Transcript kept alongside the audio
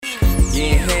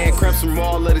Getting hand cramps from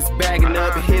all of this bagging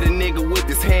up. Hit a nigga with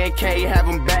this hand K, have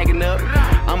him bagging up.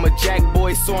 I'm a jack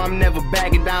boy, so I'm never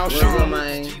bagging down. What's up,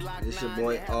 man? It's your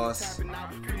boy Oss.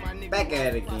 Back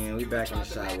at it again. We back in the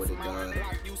shot with it, dog.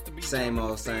 Same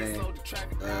old same.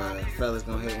 Fellas,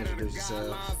 go ahead and introduce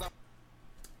yourselves.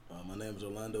 My name is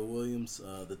Orlando Williams,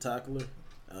 the Tackler.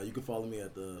 You can follow me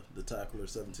at the Tackler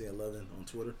 1711 on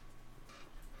Twitter.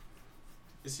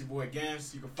 It's your boy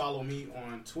Gams. You can follow me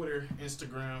on Twitter,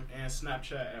 Instagram, and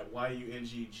Snapchat at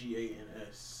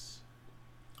YUNGGANS.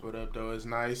 What up, though? It's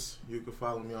Nice. You can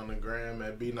follow me on the gram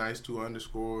at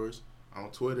BNice2_.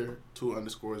 On Twitter,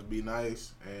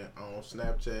 2_BNice. And on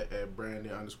Snapchat at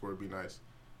Brandon_BNice.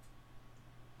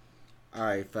 All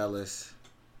right, fellas.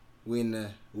 We in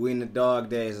the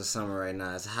dog days of summer right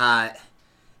now. It's hot.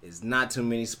 It's not too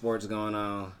many sports going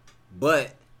on,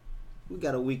 but we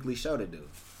got a weekly show to do.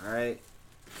 All right.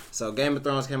 So Game of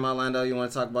Thrones came out, Lando. You want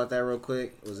to talk about that real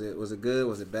quick? Was it good?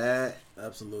 Was it bad?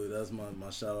 Absolutely. That's my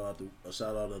shout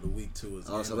out of the week too.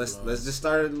 Oh, so let's just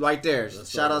start it right there.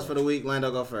 Shout outs for the week.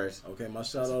 Lando, go first. Okay, my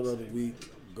shout out of the week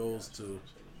goes to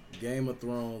Game of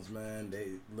Thrones, man.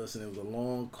 It was a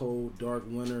long, cold, dark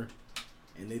winter,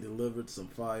 and they delivered some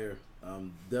fire.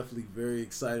 I'm definitely very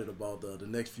excited about the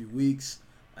next few weeks.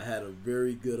 I had a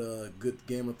very good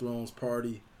Game of Thrones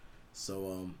party,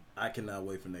 so I cannot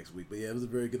wait for next week. But yeah, it was a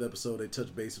very good episode. They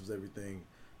touched base with everything.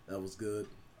 That was good.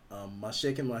 My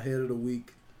shaking my head of the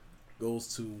week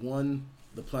goes to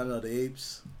The Planet of the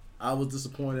Apes. I was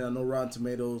disappointed. I know Rotten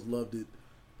Tomatoes loved it,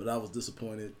 but I was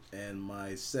disappointed. And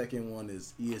my second one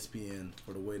is ESPN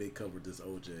for the way they covered this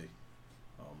OJ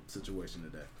situation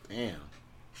today. Damn.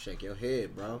 Shake your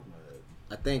head, bro.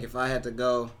 I think if I had to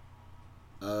go,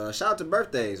 shout out to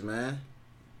birthdays, man.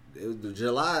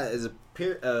 July is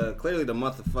clearly the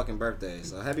month of fucking birthdays.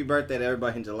 So happy birthday to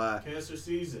everybody in July. Cancer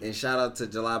season. And shout out to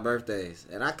July birthdays.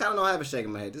 And I kind of don't have a shake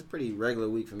in my head. This is a pretty regular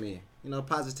week for me. You know,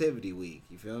 positivity week.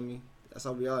 You feel me? That's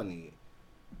all we all need.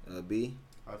 B?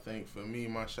 I think for me,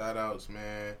 my shout outs,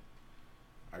 man,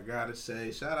 I gotta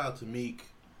say, shout out to Meek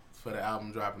for the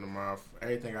album dropping tomorrow.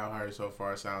 Everything I've heard so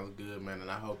far sounds good, man,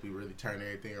 and I hope he really turned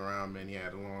everything around, man. He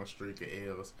had a long streak of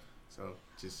L's. So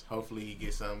just hopefully he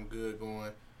gets something good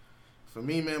going. For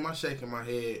me, man, my shake in my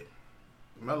head,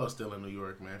 Melo's still in New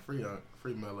York, man.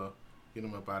 Free Melo. Get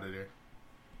him up out of there.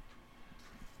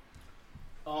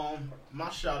 My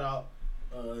shout out,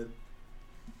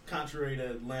 contrary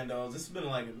to Lando's, this has been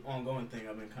like an ongoing thing.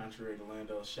 I've been contrary to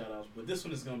Lando's shout outs, but this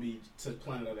one is gonna be to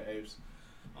Planet of the Apes.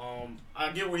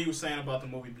 I get what he was saying about the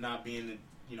movie not being,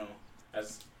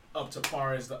 as up to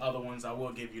par as the other ones. I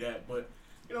will give you that, but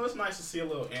it's nice to see a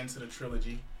little end to the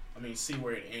trilogy. I mean, see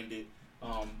where it ended.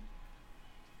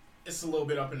 It's a little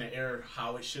bit up in the air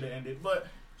how it should have ended, but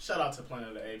shout out to Planet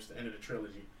of the Apes, the end of the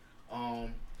trilogy.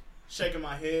 Shaking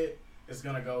my head is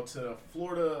going to go to the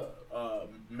Florida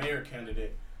mayor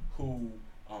candidate who,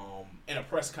 in a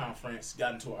press conference,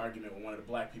 got into an argument with one of the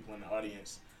black people in the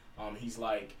audience. He's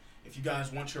like, if you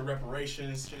guys want your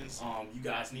reparations, you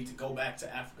guys need to go back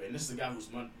to Africa. And this is a guy who's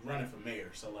running for mayor.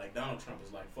 So, like, Donald Trump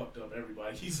is, like, fucked up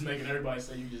everybody. He's making everybody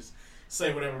say you just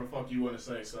say whatever the fuck you want to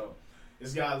say. So,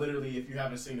 this guy literally, if you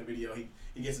haven't seen the video, he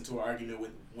gets into an argument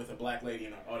with a black lady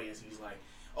in our audience. And he's like,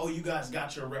 oh, you guys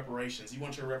got your reparations. You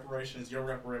want your reparations? Your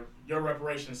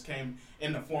reparations came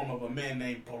in the form of a man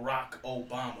named Barack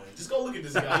Obama. Just go look at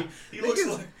this guy. He looks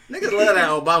like... Niggas love that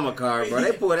Obama card, bro.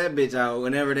 They pull that bitch out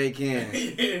whenever they can.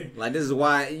 Yeah. Like, this is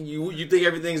why you think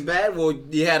everything's bad? Well,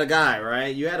 you had a guy,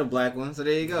 right? You had a black one, so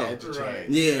there you go. Right.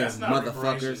 Yeah, That's not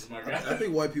motherfuckers. my guy. I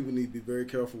think white people need to be very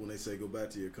careful when they say go back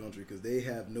to your country because they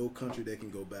have no country they can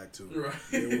go back to. Right.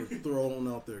 They were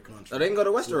thrown out their country. Oh, they can go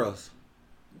to Westeros.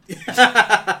 Game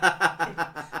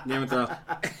of Thrones.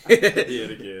 Yeah,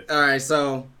 they can. All right,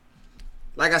 so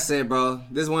like I said, bro,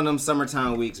 this is one of them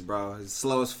summertime weeks, bro. It's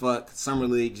slow as fuck. Summer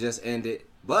League just ended,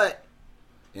 but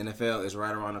NFL is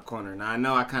right around the corner. Now I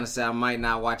know I kind of said I might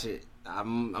not watch it.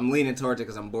 I'm leaning towards it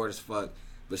because I'm bored as fuck.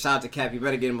 But shout out to Cap. You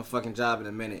better get him a fucking job in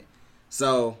a minute.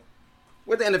 So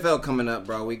with the NFL coming up,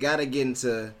 bro, we gotta get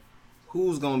into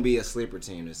who's gonna be a sleeper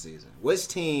team this season. Which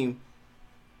team?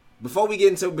 Before we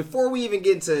even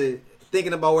get into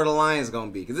thinking about where the Lions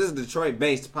gonna be, because this is a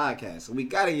Detroit-based podcast, so we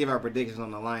gotta give our predictions on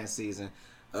the Lions season.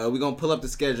 We're gonna pull up the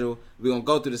schedule. We're gonna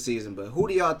go through the season, but who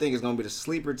do y'all think is gonna be the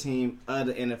sleeper team of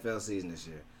the NFL season this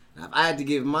year? Now, if I had to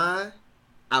give mine,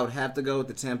 I would have to go with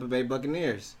the Tampa Bay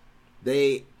Buccaneers.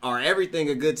 They are everything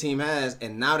a good team has,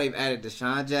 and now they've added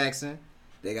Deshaun Jackson.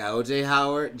 They got O.J.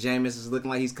 Howard. Jameis is looking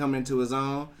like he's coming into his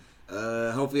own.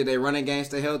 Hopefully their running game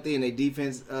stay healthy and their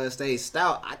defense stays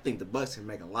stout. I think the Bucs can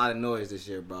make a lot of noise this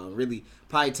year, bro. Really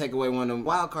probably take away one of them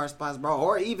wild card spots, bro,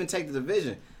 or even take the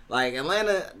division. Like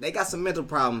Atlanta, they got some mental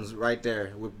problems right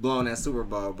there with blowing that Super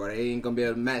Bowl, bro. They ain't gonna be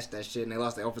able to match that shit, and they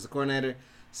lost their offensive coordinator.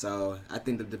 So I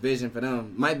think the division for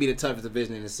them might be the toughest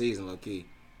division in the season, low key.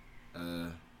 I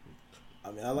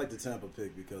mean, I like the Tampa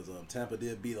pick because Tampa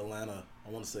did beat Atlanta. I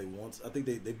want to say once. I think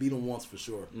they beat them once for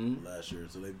sure last year.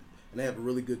 So they have a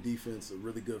really good defense, a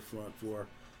really good front four.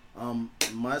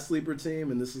 My sleeper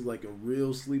team, and this is like a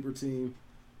real sleeper team,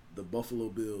 the Buffalo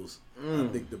Bills. I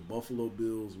think the Buffalo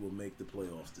Bills will make the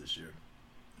playoffs this year.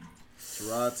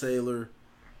 Tyrod Taylor,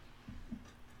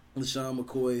 LaShawn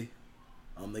McCoy.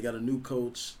 They got a new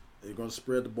coach. They're going to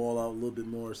spread the ball out a little bit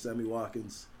more. Sammy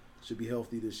Watkins should be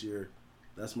healthy this year.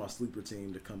 That's my sleeper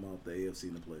team to come out the AFC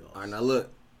in the playoffs. All right, now look,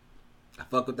 I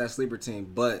fuck with that sleeper team,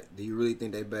 but do you really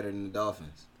think they better than the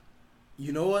Dolphins?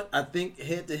 You know what? I think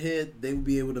head to head they would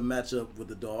be able to match up with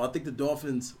the Dolphins. I think the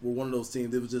Dolphins were one of those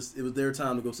teams. It was their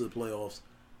time to go to the playoffs.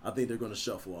 I think they're going to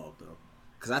shuffle out though.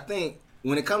 Because I think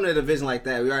when it comes to a division like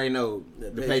that, we already know the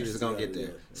Patriots are going to get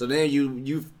there. So then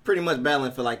you pretty much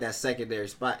battling for like that secondary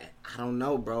spot. I don't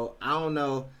know, bro. I don't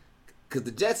know. Because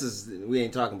the Jets we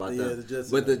ain't talking about them. The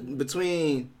Jets. But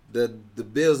between the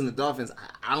Bills and the Dolphins,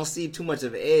 I don't see too much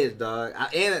of an edge, dog.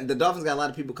 And the Dolphins got a lot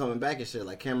of people coming back and shit,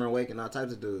 like Cameron Wake and all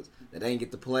types of dudes that ain't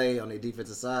get to play on their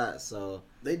defensive side. So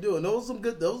they do, and those were some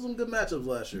good matchups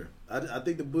last year. I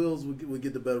think the Bills would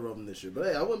get the better of them this year. But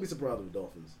hey, I wouldn't be surprised if the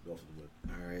Dolphins win.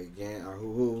 All right, again,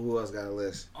 who else got a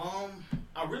list?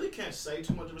 I really can't say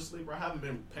too much of a sleeper. I haven't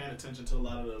been paying attention to a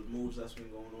lot of the moves that's been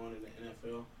going on in the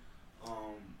NFL.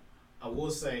 I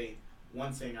will say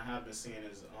one thing I have been seeing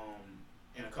is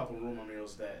in a couple of rumor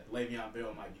mills that Le'Veon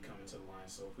Bell might be coming to the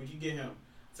Lions. So if we could get him,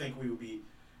 I think we would be.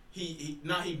 He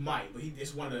might, but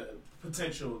it's one of the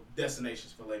potential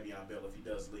destinations for Le'Veon Bell if he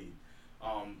does leave.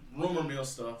 Rumor mill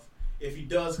stuff. If he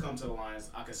does come to the Lions,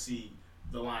 I could see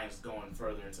the Lions going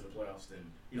further into the playoffs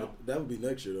than That would be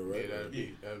next year though, right? Yeah,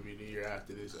 that would be the year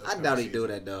after this. I doubt he'd do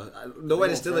that though. The way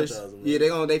the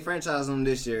Steelers, they franchise them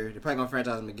this year. They're probably gonna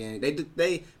franchise them again.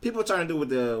 They people trying to do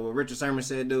what Richard Sherman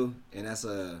said do, and that's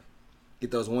get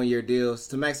those 1-year deals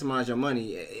to maximize your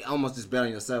money. Almost just bet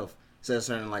on yourself instead of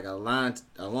turning like a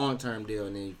long term deal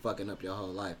and then you fucking up your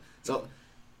whole life. So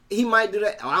he might do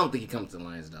that. I don't think he comes to the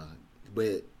Lions, dog,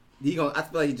 but I feel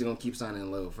like he's just gonna keep signing a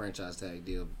little franchise tag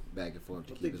deal back and forth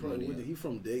to keep his money up. He's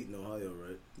from Dayton, Ohio,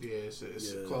 right? Yeah, it's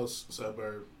a close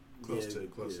suburb, close to the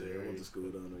area. I went to school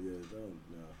down there.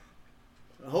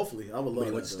 Yeah, hopefully, I would love he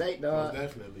that. went to state, dog. Most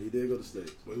definitely, he did go to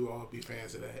state. We will all be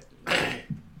fans of that.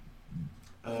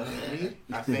 Me,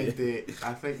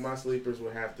 I think my sleepers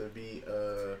would have to be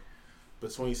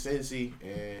between Cincy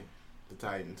and the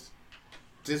Titans.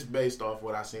 Just based off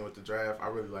what I seen with the draft, I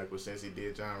really like what Cincy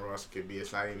did. John Ross could be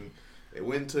exciting. They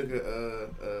went and took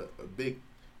a big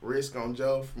risk on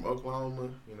Joe from Oklahoma.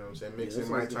 You know what I'm saying? Mixon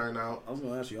might turn out. I was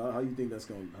going to ask you, how you think that's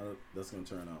going to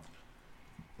turn out?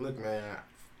 Look, man,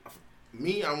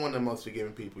 I'm one of the most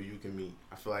forgiving people you can meet.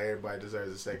 I feel like everybody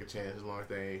deserves a second chance as long as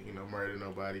they ain't, murder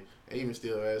nobody. And even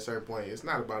still, at a certain point, it's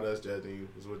not about us judging you.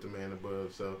 It's with the man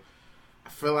above. So I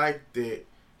feel like that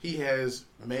he has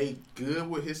made good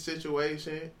with his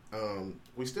situation.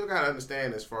 We still got to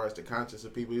understand as far as the conscience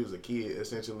of people. He was a kid,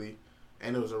 essentially,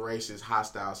 and it was a racist,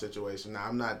 hostile situation. Now,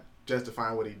 I'm not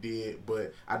justifying what he did,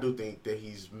 but I do think that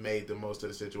he's made the most of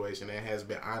the situation and has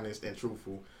been honest and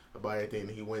truthful about everything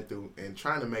that he went through and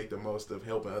trying to make the most of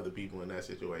helping other people in that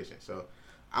situation. So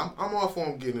I'm all for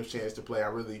him getting a chance to play. I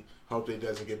really hope that he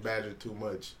doesn't get badgered too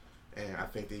much, and I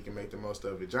think that he can make the most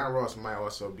of it. John Ross might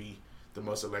also be the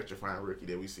most electrifying rookie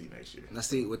that we see next year. Now,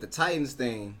 see, with the Titans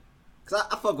thing, because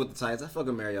I fuck with the Titans. I fuck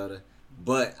with Mariota.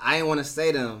 But I ain't want to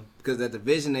say them because that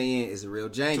division they in is real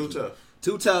janky.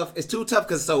 Too tough. It's too tough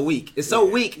because it's so weak. It's so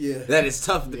weak that it's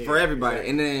tough for everybody. Exactly.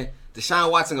 And then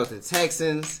Deshaun Watson goes to the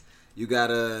Texans. You got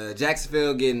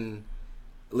Jacksonville getting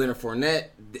Leonard Fournette.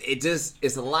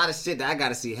 It's a lot of shit that I got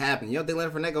to see happen. You don't think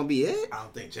Leonard Fournette going to be it? I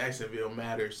don't think Jacksonville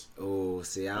matters. Oh,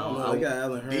 see, I don't know. They got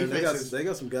Allen Hurns. They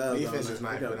got some guys. Defense is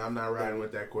nice, but I'm not riding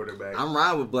with that quarterback. I'm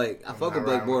riding with Blake. I fuck with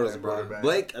Blake Bortles, bro.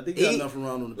 Blake, I think he got enough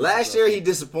around on the last year he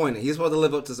disappointed. He's supposed to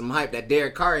live up to some hype that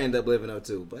Derek Carr ended up living up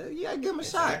to. But yeah, give him a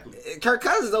shot. Kirk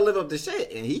Cousins don't live up to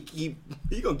shit, and he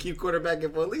gonna keep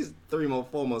quarterbacking for at least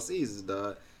 4 more seasons,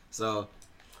 dog. So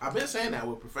I've been saying that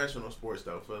with professional sports,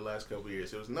 though, for the last couple of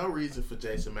years. There was no reason for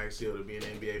Jason Maxill to be in the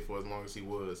NBA for as long as he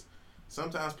was.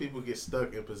 Sometimes people get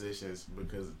stuck in positions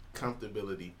because of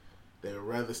comfortability. They would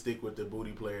rather stick with the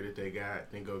booty player that they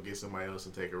got than go get somebody else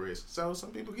and take a risk. So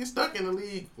some people get stuck in the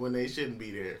league when they shouldn't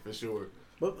be there, for sure.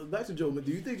 But back to Joe,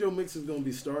 do you think Joe Mixon is going to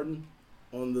be starting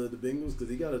on the Bengals? Because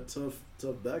he got a tough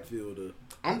backfield.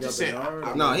 I'm just saying.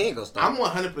 No, he ain't gonna start. I'm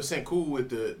 100% cool with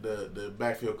the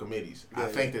backfield committees. Yeah, I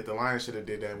think that the Lions should have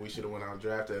did that. And we should have went out and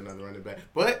drafted another running back.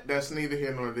 But that's neither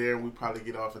here nor there, and we probably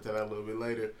get off into that a little bit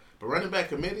later. But running back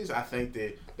committees, I think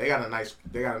that they got a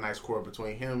nice core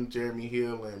between him, Jeremy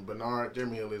Hill, and Bernard.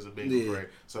 Jeremy Hill is a big upgrade.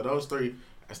 So those three,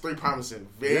 that's three promising,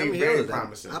 very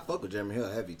promising. I fuck with Jeremy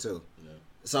Hill heavy too. Yeah.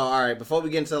 So all right, before we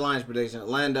get into the Lions prediction,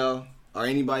 Orlando or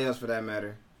anybody else for that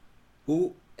matter,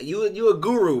 who you a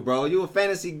guru, bro? You a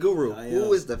fantasy guru?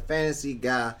 Who is the fantasy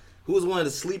guy? Who's one of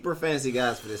the sleeper fantasy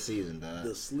guys for this season, dog?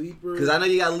 The sleeper? Because I know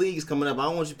you got leagues coming up. I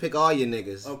don't want you to pick all your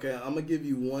niggas. Okay, I'm going to give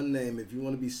you one name. If you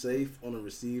want to be safe on a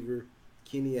receiver,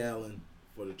 Kenny Allen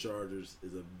for the Chargers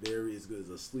is as good as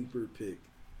a sleeper pick.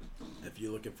 If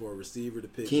you're looking for a receiver to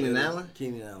pick. Keenan Allen?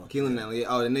 Keenan Allen. Yeah.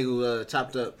 Oh, the nigga who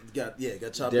chopped up. Got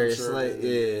chopped Darius up.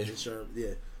 Slade,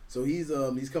 Yeah. So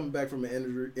he's coming back from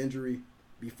an injury.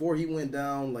 Before he went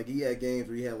down, like, he had games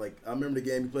where he had, like, I remember the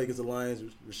game he played against the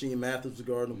Lions. Rasheed Mathis was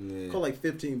guarding him. Yeah. Caught, like,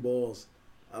 15 balls.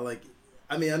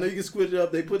 I know you can switch it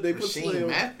up. They put Rasheed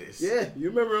Mathis. Yeah,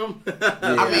 you remember him? Yeah.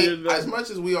 I mean, as much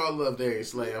as we all love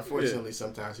Darius Slay, unfortunately,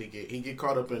 sometimes he get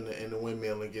caught up in the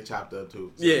windmill and get chopped up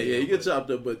too. So, he get chopped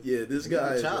up. But yeah, this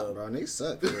guy is bro. Niggas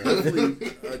suck.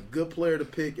 definitely a good player to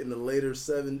pick in the later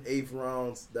 7th, 8th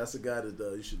rounds. That's a guy that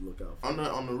you should look out for.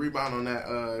 On the rebound on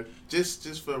that,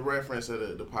 just for reference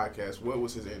of the podcast, what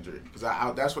was his injury? Because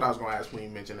that's what I was going to ask when you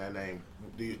mentioned that name.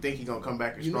 Do you think he's gonna come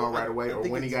back strong right away, or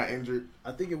when he got injured?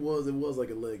 I think it was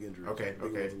like a leg injury. Okay.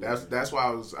 That's why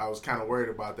I was kind of worried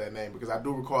about that name, because I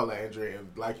do recall that injury, and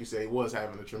like you said, he was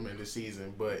having a tremendous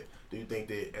season. But do you think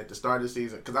that at the start of the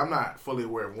season, because I'm not fully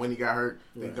aware of when he got hurt,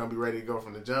 he's gonna be ready to go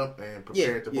from the jump and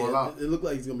prepared to ball out? It looked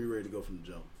like he's gonna be ready to go from the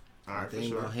jump. All right, for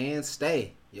sure. Bro, hands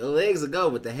stay. Your legs will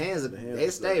go, but the hands they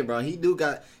stay, bro. He do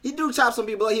chop some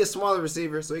people. He a smaller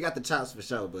receiver, so he got the chops for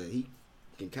sure. But he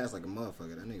can catch like a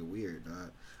motherfucker. That nigga weird,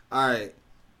 dog. All right.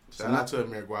 Shout out to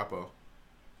Amir Guapo.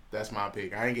 That's my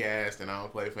pick. I ain't get asked, and I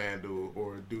don't play FanDuel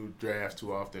or do drafts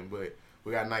too often, but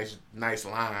we got a nice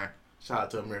line. Shout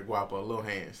out to Amir Guapo. Little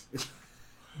hands.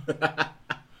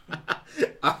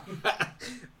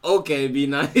 Okay, be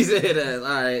nice. All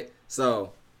right.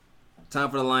 So, time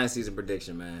for the Lions season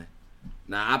prediction, man.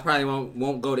 Now, I probably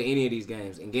won't go to any of these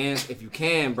games. And Gans, if you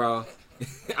can, bro,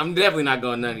 I'm definitely not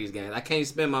going to none of these games. I can't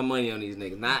spend my money on these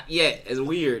niggas. Not yet. It's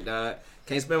weird, dog.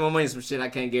 Can't spend my money on some shit I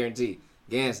can't guarantee.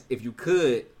 Gans, if you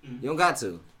could, you don't got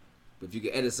to. But if you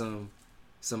could edit some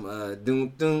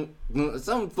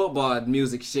football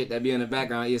music shit that be in the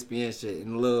background, ESPN shit,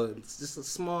 and just a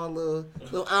small little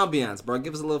ambiance, bro.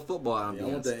 Give us a little football ambiance. Yeah, I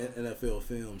want that NFL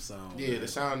film sound. Yeah, the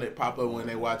sound that pop up when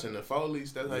they watching the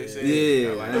Foleys. That's how you say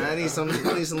it. Yeah, I need some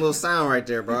little sound right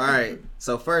there, bro. All right.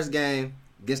 So first game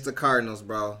against the Cardinals,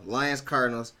 bro. Lions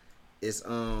Cardinals. It's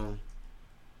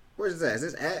where's that? Is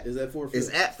this at? Is that Ford Field?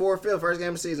 It's at Ford Field. First game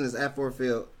of the season is at Ford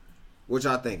Field. What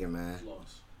y'all thinking, man?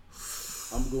 Loss.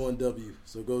 I'm going W.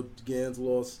 So go Gans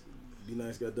loss. Be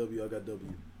nice got W. I got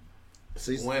W.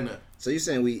 Winner. So you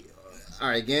saying we? All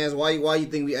right, Gans. Why you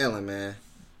think we Ellen, man?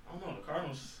 I don't know. The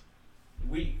Cardinals.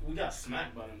 We got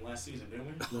smacked by them last season, didn't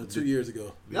we? No, 2 years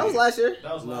ago. That was last year.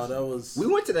 That was last that year. was. We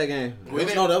went to that game.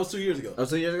 That was 2 years ago. Oh,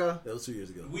 2 years ago? That was 2 years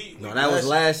ago. That was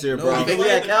last year, bro. No, They we had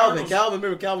played the Calvin. Cardinals.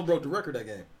 Remember Calvin broke the record that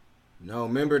game. No,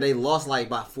 remember they lost like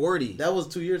by 40. That was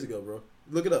 2 years ago, bro.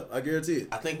 Look it up. I guarantee it.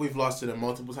 I think we've lost to them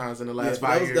multiple times in the last Yeah,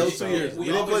 5 years. that was 2 years. We We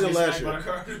didn't play them last We year.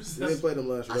 We didn't play them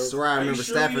last year. I swear I remember you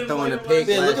sure we Stafford didn't throwing play a them pick. last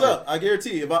Yeah, year? look it up. I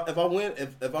guarantee you. If I win,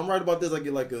 if I'm right about this, I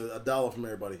get like $1 from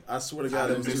everybody. I swear to God,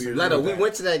 that was 2 years Leto, ago. we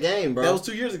went to that game, bro. That was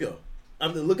 2 years ago.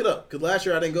 Look it up, because last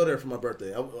year I didn't go there for my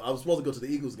birthday. I was supposed to go to the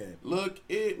Eagles game. Look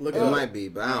it Look It it up. might be,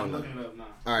 but I don't know. Looking it up now.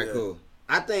 All right, Yeah. cool.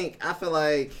 I feel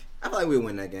like we'll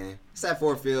win that game. It's at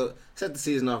Ford Field. Set the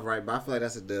season off right, but I feel like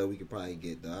that's a dub we could probably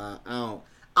get though. I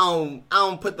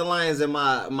don't put the Lions in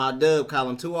my dub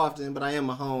column too often, but I am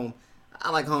a home. I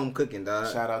like home cooking,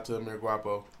 dog. Shout out to Amir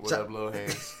Guapo. What up, little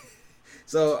hands?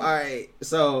 So all right,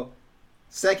 so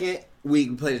second week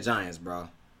we play the Giants, bro.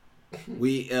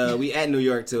 We at New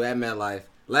York too, at MetLife.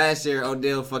 Last year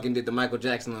Odell fucking did the Michael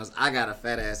Jackson on us. I got a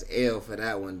fat ass L for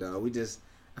that one, though.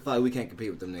 I feel like we can't compete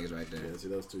with them niggas right there. Yeah, see,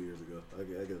 that was 2 years ago. I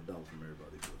get $1 from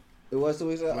everybody. So. It was 2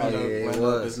 weeks ago? Lando, Oh, yeah, it Lando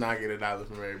was. does not get $1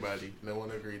 from everybody. No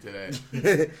one agreed to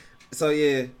that. So,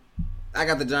 yeah, I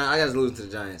got the Giants. I got us losing to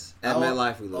the Giants. At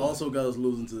MetLife, we I lose. also got us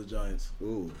losing to the Giants.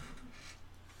 Ooh.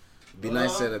 Be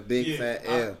nice to the big fat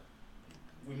L.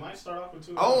 We might start off with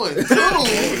 2. 0-2.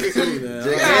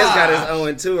 Jay Gans got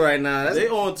his 0-2 right now. They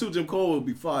on 2. Jim Cole will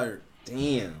be fired.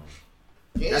 Damn.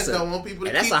 Yes, don't want people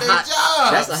to and keep that's their a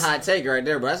hot. jobs. That's a hot take right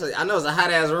there, bro. I know it's a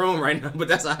hot ass room right now, but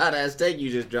that's a hot ass take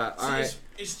you just dropped. All See, right.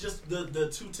 it's just the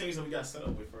two teams that we got set up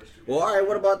with first. Well, all right.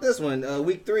 What about this one?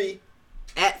 Week 3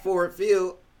 at Ford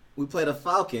Field, we play the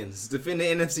Falcons,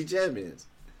 defending NFC champions.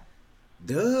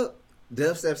 Dub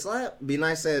step slap. Be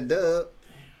nice said dub.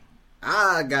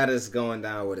 I got us going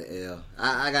down with an L.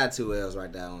 I got 2 L's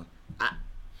right that one.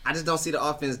 I just don't see the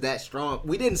offense that strong.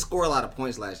 We didn't score a lot of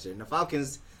points last year. And the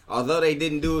Falcons, although they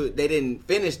didn't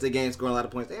finish the game scoring a lot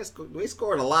of points. We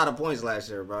scored a lot of points last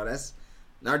year, bro.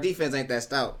 Our defense ain't that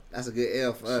stout. That's a good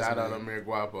L for us. Shout out man. Amir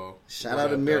Guapo. Shout out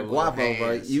to Amir Guapo,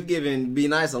 bro. You giving Be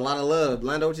Nice a lot of love.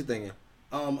 Lando, what you thinking?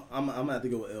 I'm gonna have to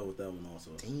go with L with that one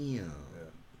also. Damn.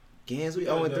 Gans, we We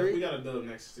got a 0-3. dub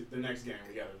the next game.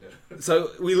 We got a dub.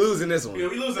 So we losing this one. Yeah,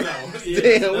 we losing that one. Yeah,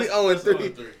 Damn, we that's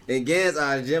 0-3. And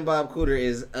Gans, Jim Bob Cooter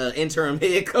is interim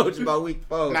head coach by week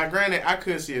 4. Now, granted, I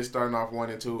could see it starting off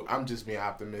 1-2. I'm just being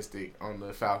optimistic on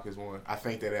the Falcons one. I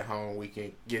think that at home we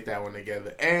can get that one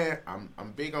together. And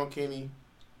I'm big on Kenny,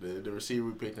 the receiver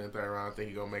we picked in the 3rd round. I think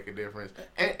he's gonna make a difference.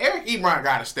 And Eric Ebron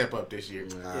got to step up this year.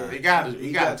 He got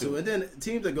to. And then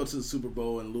teams that go to the Super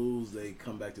Bowl and lose, they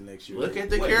come back the next year. Look at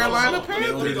the Wait, Carolina hold on.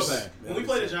 Let me go Panthers. back. When we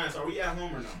play the Giants, are we at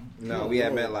home or no? No, we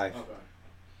at MetLife.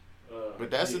 Okay. But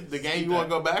that's yeah, the game you want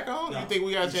to go back on? No. You think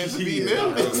we got a chance to beat Yeah,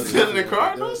 them no, instead of the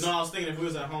Cardinals? No, I was thinking if we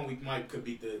was at home, we could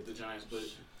beat the Giants, but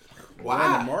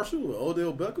Why? Marshall or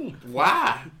Odell Beckham?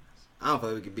 Why? I don't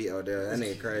think we could beat Odell. That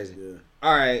nigga crazy. Yeah.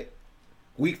 All right.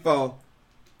 Week 4.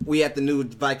 We at the new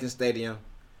Vikings Stadium.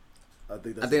 I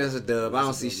think I think that's a dub. I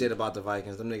don't see shit about the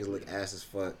Vikings. Them niggas look ass as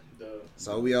fuck.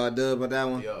 So we all dub on that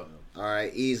one? Yo. All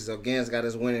right, easy. So Gans got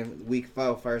us winning week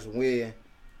 4, first win.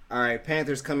 All right,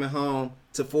 Panthers coming home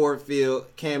to Ford Field.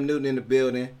 Cam Newton in the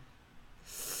building.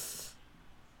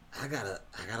 I got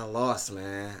a loss,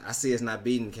 man. I see us not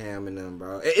beating Cam and them,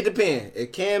 bro. It depends.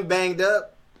 If Cam banged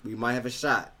up, we might have a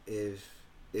shot. If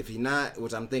he not,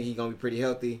 which I'm thinking he's gonna be pretty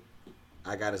healthy,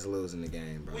 I got us losing the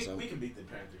game, bro. we can beat the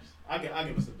Panthers. I'll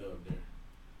give us a dub there.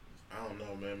 I don't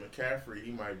know, man. McCaffrey,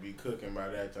 he might be cooking by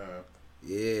that time.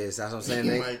 Yes, that's what I'm saying. He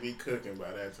They, might be cooking by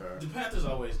that The time. Panthers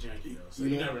always janky though, so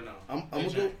you never know. I'm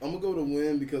They gonna go to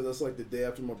win because that's like the day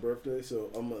after my birthday, so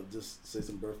I'm gonna just say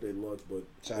some birthday luck. But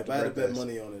Shout out if to I had to bet birthdays.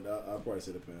 money on it, I'll probably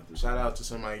say the Panthers. Shout out to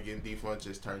somebody getting defunct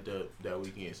just turned up that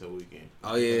weekend, so we can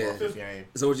Oh, yeah. come off this game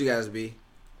so what you guys be?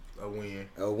 a win.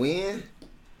 A win?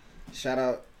 Shout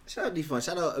out Defund.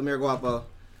 Shout out Amir Guapo.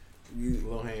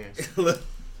 Little hands.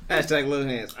 Hashtag little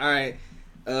hands. All right.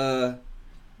 I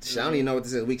don't even know what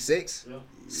this is. Week 6? Yep.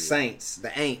 Saints. The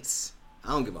Aints. I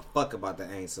don't give a fuck about the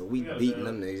Aints. So we Yeah, beating yeah.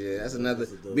 them niggas. Yeah, that's another.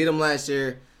 That's a dub. Beat them last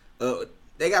year.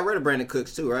 They got rid of Brandon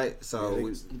Cooks too, right? So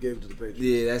Yeah, they gave it to the Patriots.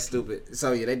 yeah, that's stupid.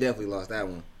 So yeah, they definitely lost that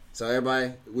one. So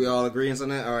everybody, we all agreeing on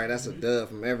that. All right, that's a dub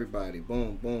from everybody.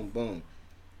 Boom, boom,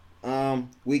 boom.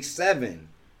 Week 7,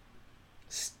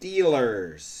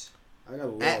 Steelers I got a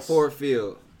loss. at Ford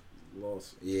Field.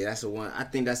 Loss. Yeah, that's a one. I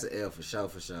think that's an L for sure,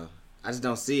 I just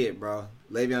don't see it, bro.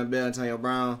 Le'Veon Bell, Antonio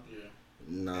Brown. Yeah.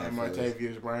 No. And fellas.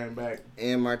 Martavius Bryant back.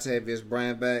 And Martavius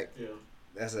Bryant back. Yeah.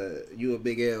 That's you a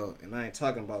big L, and I ain't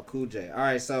talking about Cool J. All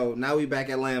right, so now we back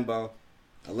at Lambeau,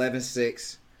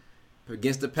 11-6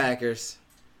 against the Packers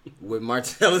with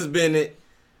Martellus Bennett.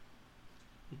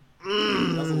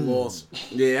 That's a loss.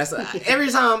 Yeah, every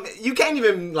time you can't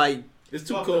even like. It's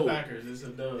too Fuck cold. the Packers. It's a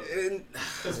dub.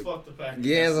 Cause fuck the Packers.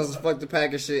 Yeah, That's it's fuck the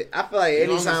Packers shit. I feel like You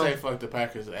know, I'm gonna say anytime, fuck the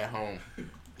Packers at home.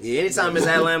 anytime it's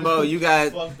at Lambeau, you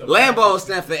got Fuck the Lambeau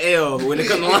stand for L when it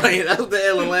comes to Lions. That's what the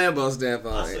L and Lambeau stand for.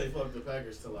 I say fuck the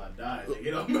Packers till I die. Like,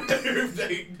 it don't matter if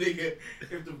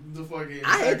the fucking.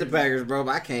 I hate the Packers, bro,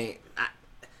 but I can't.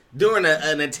 Doing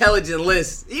an intelligent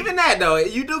list, even that though,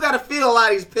 you do got to feel a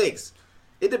lot of these picks.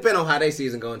 It depends on how they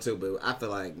season going too, but I feel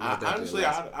like Honestly,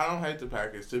 I don't hate the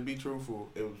Packers. To be truthful,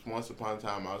 it was once upon a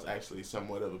time I was actually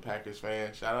somewhat of a Packers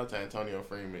fan. Shout out to Antonio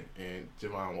Freeman and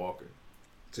Javon Walker.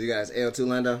 So you guys L2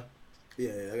 Lando? Yeah,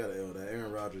 I got an L. That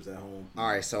Aaron Rodgers at home. All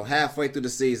right, so halfway through the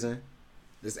season,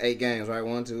 there's 8 games, right?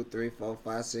 1, 2, 3, 4,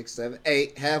 5, 6, 7,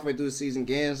 8. Halfway through the season,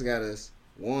 Gans got us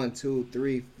 1, 2,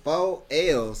 3, 4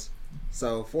 L's.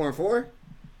 So 4-4.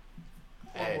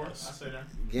 I say that.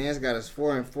 Gans got us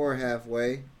 4-4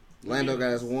 halfway. Lando got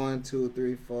us 1, 2,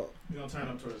 3, 4. We gonna turn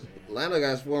up towards the end. Lando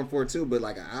got us 4-4 too, but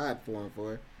like an odd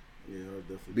 4-4. Yeah, I'll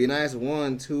definitely. Be nice.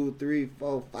 1, 2, 3,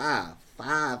 4, 5.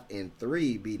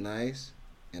 5-3. Be nice.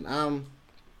 And I'm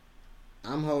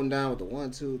holding down with the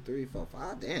 1, 2, 3, 4,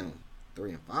 5. Damn, 3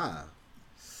 and 5.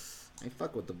 Ain't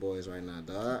fuck with the boys right now,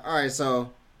 dog. All right,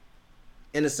 so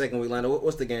in the second week, Lando,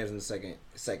 what's the games in the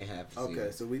second half? Of the Okay,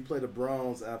 season? so we play the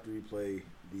Browns after we play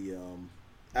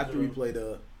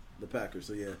the The Packers.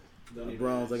 So yeah, Don't the even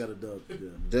Browns. I ask. got a dub.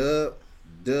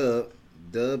 Yeah.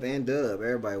 Dub, and Dub.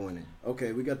 Everybody winning.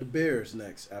 Okay, we got the Bears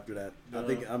next. After that, I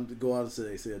think I'm to go out and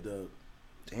say a dub.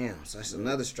 Damn, so that's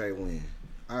another straight win.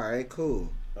 All right, cool.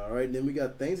 All right, then we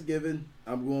got Thanksgiving.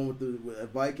 I'm going with the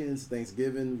Vikings.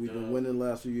 Thanksgiving. We've been winning the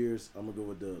last few years. I'm gonna go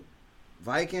with dub.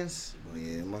 Vikings? Oh,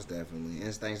 yeah, most definitely. And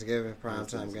it's Thanksgiving,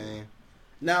 primetime game.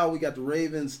 Now we got the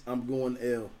Ravens. I'm going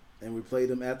L. And we played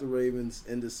them at the Ravens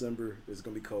in December. It's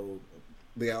going to be cold.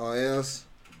 We got all else?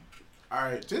 All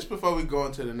right, just before we go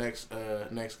into the next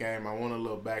game, I want a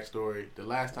little backstory. The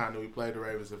last time that we played the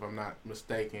Ravens, if I'm not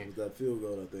mistaken, That field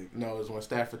goal, I think. no, it was when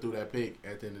Stafford threw that pick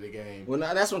at the end of the game. Well,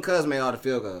 no, that's when Cuz made all the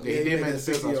field goals. Yeah, Yeah, he he did made make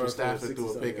the that field goals 60-yard when Stafford field, threw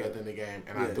a pick 60-something at the end of the game,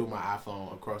 and I Yeah. threw my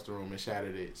iPhone across the room and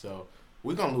shattered it. So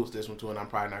we're going to lose this one, too, and I'm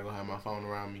probably not going to have my phone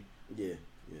around me. Yeah.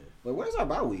 Wait, where's our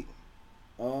bye week?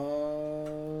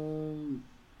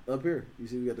 Up here. You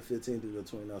see we got the 15th through the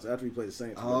 29th. So after we play the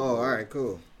Saints. Oh, all right,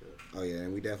 cool. Oh, yeah,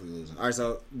 and we definitely losing. All right,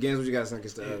 so, Games, what you got to think?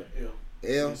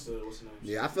 L? What's the name?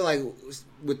 Yeah, I feel like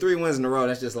with 3 wins in a row,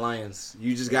 that's just Lions.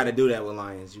 You just got to do that with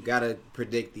Lions. You got to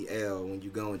predict the L when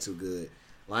you're going too good.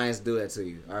 Lions do that to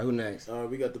you. All right, who next?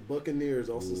 We got the Buccaneers,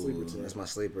 also sleeper team. That's my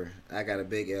sleeper. I got a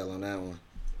big L on that one.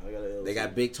 I got an L. They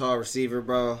got big, tall receiver,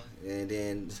 bro, and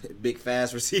then big,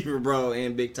 fast receiver, bro,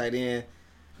 and big tight end.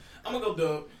 I'm going to go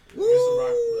dub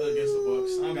against the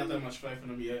Bucks. I don't got that much faith in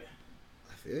them yet.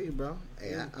 I feel you, bro.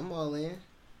 Hey, I'm all in.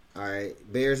 All right,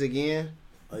 Bears again.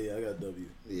 Oh, yeah, I got W.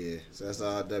 Yeah, so that's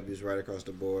all W's right across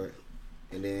the board.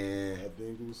 And then I got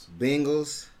Bengals.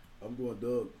 Bengals. I'm going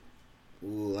dub.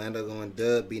 Ooh, Lando going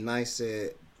dub. Be nice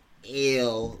said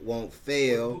L won't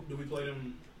fail Do we play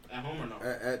them at home or no?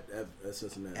 At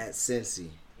Cincinnati. at Cincy.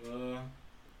 I'm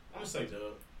going to say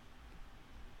dub.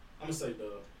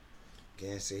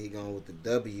 Again, say he going with the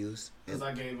W's. Because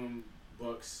I gave them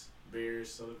Bucks,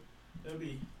 Bears, so they'll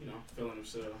be, feeling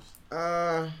themselves.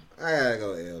 I gotta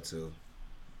go L too.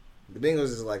 The Bengals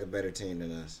is like a better team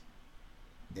than us.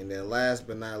 And then last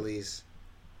but not least,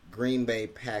 Green Bay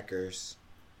Packers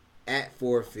at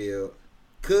Ford Field.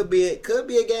 Could be a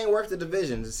game worth the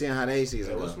division to see how they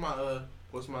season Hey, go.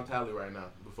 what's my tally right now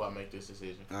before I make this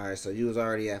decision? All right, so you was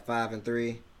already at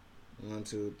 5-3. 1,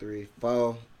 2, 3,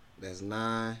 4. That's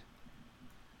 9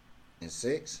 and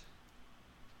 6.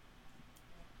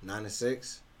 9 and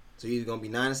 6. So you either gonna be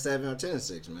 9 and 7 or 10 and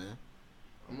 6, man.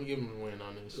 I'm gonna give him a win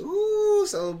on this. Ooh,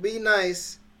 so be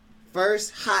nice.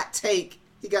 First hot take.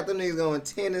 He got them niggas going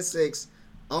 10 and 6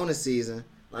 on the season.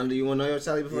 Lando, do you want to know your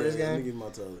tally before this Let me game? give my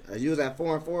tally. You was at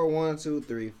 4-4. 1, 2,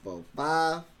 3, 4,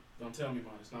 5. Don't tell me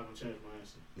mine. It's not going to change my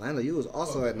answer. Lando, you was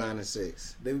also at 9 and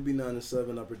 6. They would be 9 and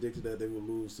 7. I predicted that they would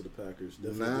lose to the Packers.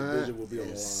 Definitely the 9 division will be on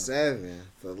the and line. 7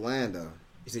 for Lando.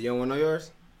 You said you don't want to know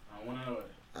yours? I don't want to know it.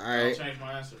 All Don't right. change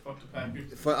my answer. Fuck the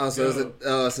Packers.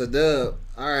 It's a dub.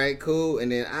 All right, cool.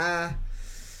 And then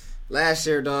last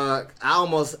year, dog, I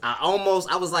was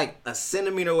like a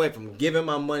centimeter away from giving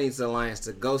my money to the Lions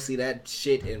to go see that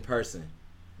shit in person.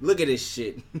 Look at this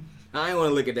shit. I ain't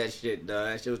want to look at that shit, dog.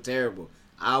 That shit was terrible.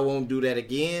 I won't do that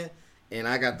again. And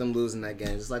I got them losing that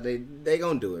game. Just like they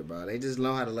gonna do it, bro. They just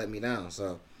know how to let me down.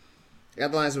 So I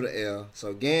got the Lions with an L.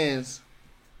 So Gans,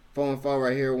 4-4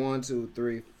 right here. 1, 2,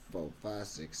 3, 4, 5,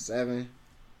 6, 7.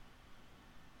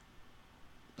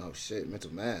 Oh shit,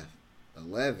 mental math.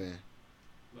 11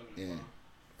 and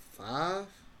 5.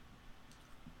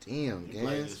 Damn, You played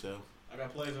Gans. yourself. I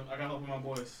got hope in my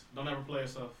boys. Don't ever play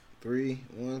yourself. 3,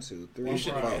 1, 2, 3, You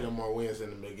should have 4. had them more wins in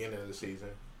the beginning of the season.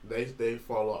 They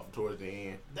fall off towards the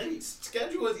end. They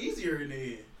schedule is easier in the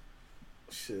end.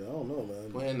 Shit, I don't know,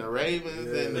 man. Playing the Ravens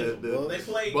Yeah, and the Bucks.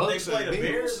 They play Bucks the and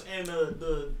Bears Bengals.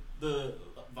 and the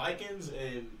Vikings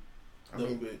and I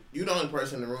mean, but you the only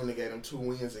person in the room that gave them 2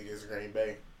 wins against Green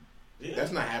Bay. yeah.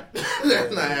 That's not happening.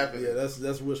 That's not happening. Yeah,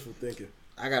 that's wishful thinking.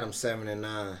 I got them 7 and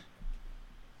 9.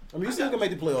 I mean, you still can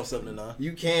make the playoffs 7 and 9.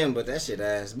 You can, but that shit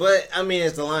ass. But I mean,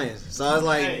 it's the Lions, so I was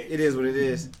like, Hey. it is what it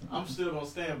is. I'm still gonna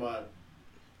stand by it.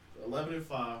 11 and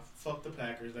 5. Fuck the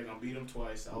Packers. They're gonna beat them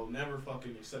twice. I will never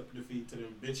fucking accept defeat to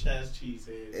them bitch ass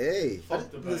cheeseheads. Hey, Fuck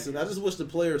the Packers. Listen, I just wish the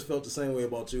players felt the same way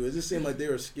about you. It just seemed like they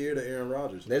were scared of Aaron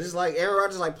Rodgers. they're just like Aaron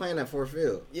Rodgers, like playing at Ford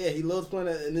Field. Yeah, he loves playing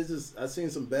that, and it's just I've seen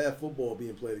some bad football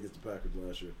being played against the Packers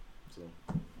last year. So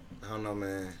I don't know,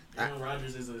 man. Aaron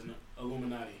Rodgers is an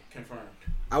Illuminati. Confirmed.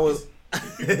 I was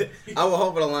I would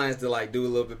hope for the Lions to like do a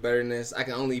little bit better than this. I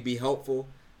can only be hopeful.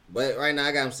 But right now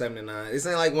I got them 7 and 9. This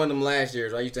ain't like one of them last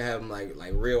years where I used to have them like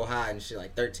real high and shit,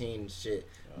 like 13 and shit.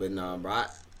 But no, bro,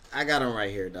 I got them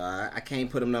right here, dog. I can't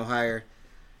put them no higher.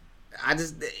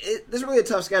 This is really a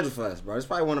tough schedule for us, bro. It's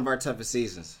probably one of our toughest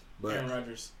seasons. But Aaron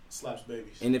Rodgers slaps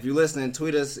babies. and if you're listening,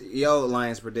 tweet us yo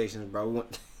Lions predictions, bro.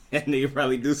 That nigga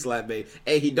probably do slap baby.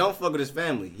 Hey, he don't fuck with his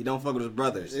family. He don't fuck with his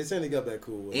brothers. They saying he got back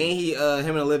cool with him. And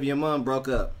him and Olivia Munn broke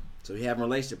up. So he having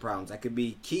relationship problems. That could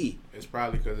be key. It's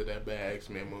probably because of that bad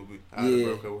X-Men movie. I Yeah.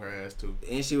 broke up with her ass too.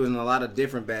 And she was in a lot of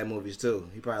different bad movies too.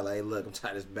 He probably like, hey, look, I'm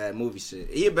tired of this bad movie shit.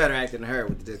 He a better actor than her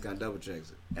with the discount double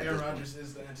checks. Aaron Rodgers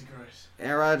is the Antichrist.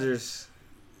 Aaron Rodgers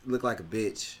look like a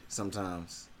bitch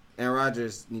sometimes. Aaron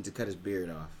Rodgers needs to cut his beard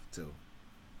off too.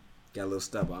 Got a little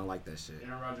stubble. I don't like that shit.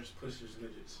 Aaron Rodgers pushes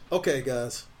midgets. Okay,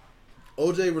 guys.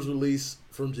 OJ was released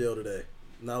from jail today.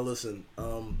 Now listen,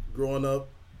 growing up,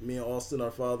 me and Austin,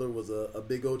 our father, was a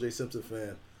big OJ Simpson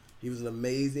fan. He was an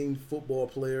amazing football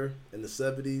player in the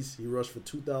 70s. He rushed for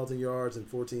 2,000 yards in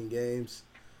 14 games.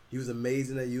 He was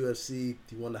amazing at UFC.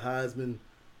 He won the Heisman.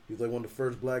 He was like one of the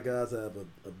first black guys to have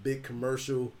a big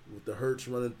commercial with the Hertz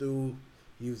running through.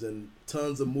 He was in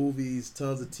tons of movies,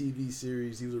 tons of TV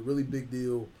series. He was a really big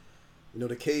deal. You know,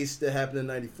 the case that happened in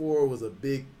 94 was a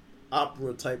big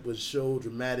opera type of show,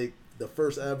 dramatic, the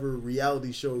first ever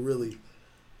reality show, really.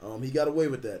 He got away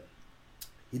with that.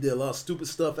 He did a lot of stupid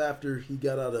stuff after he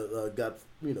got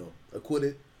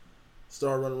acquitted.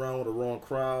 Started running around with the wrong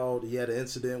crowd. He had an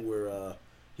incident where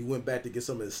he went back to get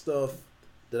some of his stuff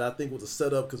that I think was a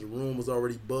setup because the room was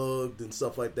already bugged and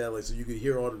stuff like that. Like, so you could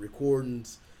hear all the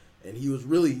recordings. And he was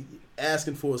really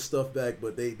asking for his stuff back,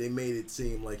 but they made it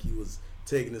seem like he was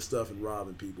taking his stuff and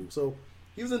robbing people. So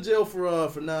he was in jail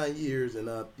for 9 years, and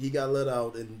he got let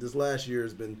out. And this last year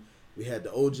has been, we had the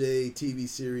OJ TV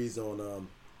series on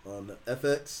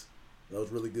FX. That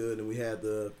was really good, and we had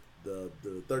the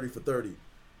 30 for 30,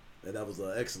 and that was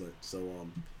excellent. So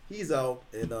he's out,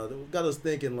 and got us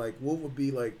thinking, like, what would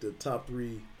be like the top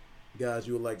 3 guys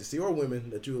you would like to see, or women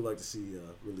that you would like to see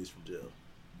released from jail?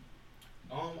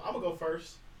 I'm gonna go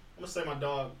first. I'm gonna say my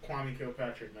dog Kwame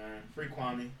Kilpatrick, man. Free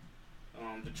Kwame.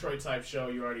 Detroit type show,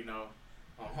 you already know.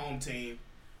 Home team.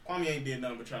 Kwame ain't did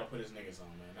nothing but try to put his niggas on,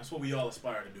 man. That's what we all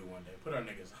aspire to do one day. Put our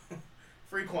niggas on.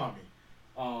 Free Kwame.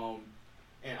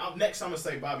 And next I'm gonna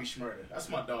say Bobby Shmurda. That's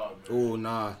my dog, man. Oh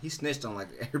nah, he snitched on like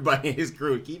everybody in his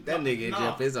crew. Keep that nigga in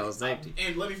jail for his own safety.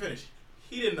 And let me finish.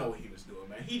 He didn't know what he was doing,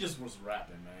 man. He just was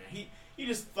rapping, man. He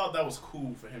just thought that was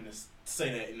cool for him to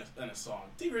say that in a song.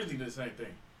 T Grizzly did the same thing.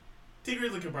 T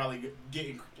Grizzly could probably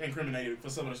get incriminated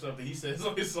for some of the stuff that he says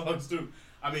on his songs too.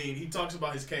 I mean, he talks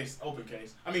about his case, open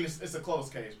case. I mean, it's a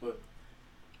closed case, but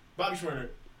Bobby Shmurda,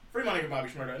 free my nigga Bobby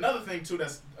Shmurda. Another thing too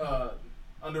that's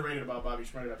underrated about Bobby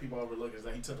Shmurda that people overlook is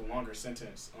that he took a longer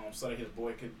sentence so that his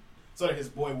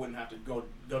boy wouldn't have to go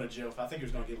to jail. I think he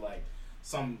was gonna get like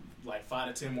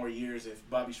 5 to 10 more years if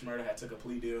Bobby Shmurda had took a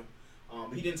plea deal.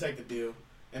 But he didn't take the deal,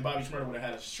 and Bobby Shmurda would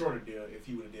have had a shorter deal if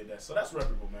he would have did that. So that's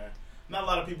reputable, man. Not a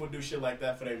lot of people do shit like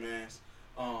that for their mans.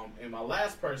 And my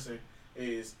last person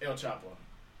is El Chapo.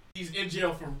 He's in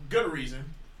jail for good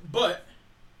reason, but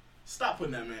stop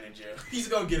putting that man in jail. He's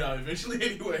gonna get out eventually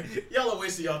anyway. Y'all are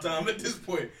wasting y'all time at this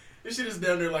point. This shit is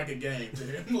down there like a game to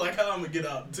him. Like, how I'm gonna get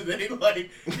out today?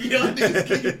 Like, y'all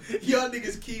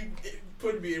niggas keep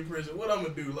putting me in prison. What I'm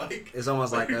gonna do? Like, It's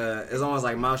almost like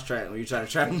Mousetrap when you try to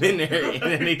trap him in there and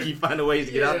then they keep finding ways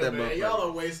to get out that motherfucker. Y'all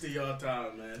are wasting y'all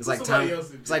time, man. It's like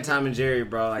Tom and Jerry,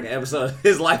 bro. Like an episode of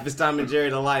his life is Tom and Jerry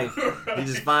to life. He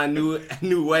just find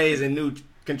new ways and new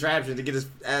contraptions to get his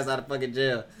ass out of fucking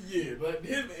jail. Yeah, but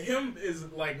him is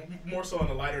like more so on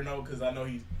a lighter note because I know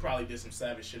he probably did some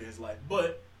savage shit in his life.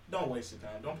 But don't waste your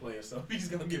time. Don't play yourself. He's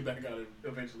gonna get back out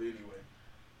eventually anyway.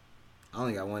 I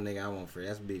only got one nigga I want free.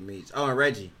 That's Big Meech. Oh, and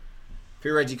Reggie.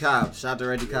 Free Reggie Cobb. Shout out to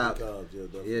Reggie Cobb.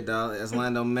 Yeah, dog. That's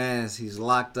Lando Mans. He's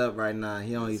locked up right now.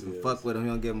 He don't even fuck with him. He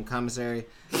don't give him commissary.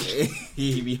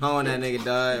 He be hoeing that nigga,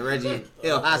 dog. Reggie,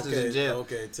 he'll hostage in jail.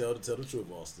 Okay, tell the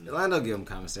truth, Austin. Lando give him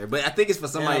commissary, but I think it's for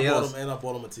somebody else. And I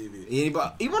bought him a TV. You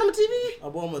bought him a TV? I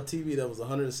bought him a TV that was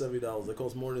 $170. It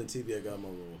cost more than the TV I got in my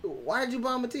room. Why did you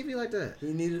buy him a TV like that?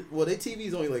 He needed. Well, their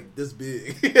TV's only like this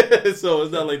big, so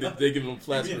it's not like they give him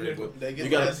flat screen. But you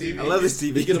got a TV. I love this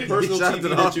TV. You get a personal Shout out TV to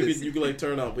the that office. you can like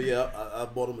turn on. But yeah, I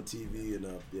bought him a TV, and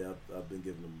I've been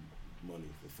giving him money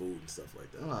for food and stuff like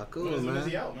that. Oh, cool, When is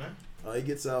he man. out, man? He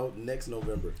gets out next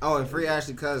November. Oh, and free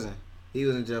Ashley Cousin. He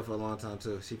was in jail for a long time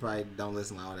too. She probably don't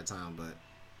listen all the time, but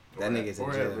that nigga's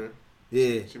in jail. Ever.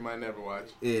 Yeah, She might never watch.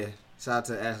 yeah. Shout out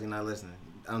to Ashley not listening.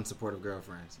 Unsupportive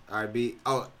girlfriends. All right, B.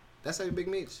 Oh, that's how you Big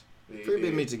Meech. Yeah, Free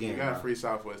Big Meech again. You got bro. free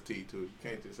Southwest Tea too. You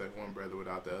can't just have one brother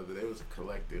without the other. They was a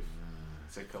collective.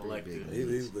 It's a collective. Big He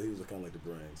was kind of like the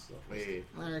brains. So. Yeah.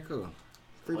 All right, cool.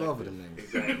 Free both of them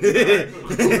niggas.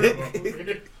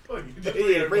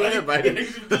 Exactly. Yeah, bring everybody.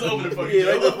 Just open the fucking Yeah,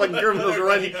 like the door. fucking criminals are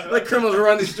running. Like criminals are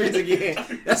running the streets again.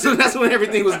 That's when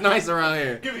everything was nice around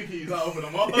here. Give me keys. I'll open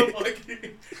them all.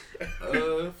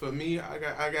 For me,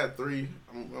 I got 3.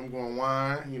 I'm going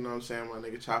wine. You know what I'm saying? My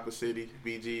nigga Chopper City,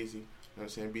 B Jeezy. You know what I'm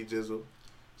saying? B Jizzle.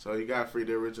 So you got Free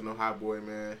the Original Hot Boy,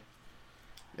 man.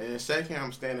 And second,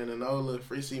 I'm standing in Nola,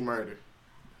 Free C Murder.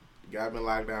 The guy been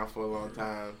locked down for a long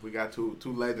time. We got two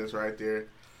legends right there.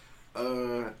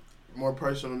 More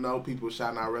personal note, people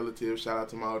shouting out relatives. Shout out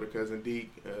to my older cousin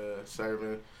Deke,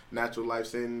 serving natural life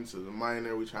sentence as a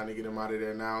minor. We trying to get him out of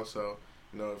there now. So,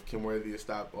 you know, if Kim Worthy has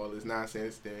stopped all this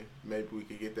nonsense, then maybe we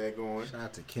could get that going. Shout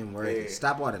out to Kim Worthy. Yeah.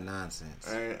 Stop all the nonsense.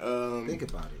 And, Think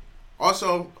about it.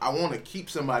 Also, I want to keep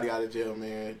somebody out of jail,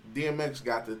 man. DMX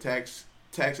got the tax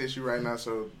issue right now,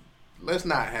 so let's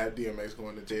not have DMX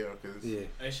going to jail. Cause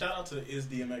Hey, shout out to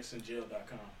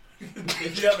isdmxinjail.com.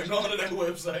 If you haven't gone to that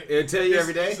website, It'll tell you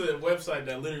every day? It's a website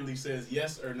that literally says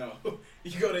yes or no.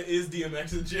 You go to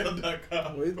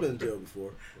isdmxinjail.com. Well, he's been in jail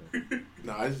before.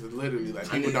 No, it's literally like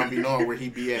people don't be knowing where he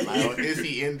be at. Like, is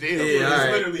he in jail? Yeah, all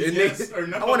right. literally And yes or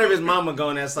no. I wonder if his mama go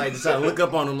on that site to try to look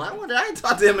up on him. I wonder. I ain't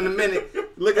talked to him in a minute.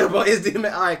 Look up on his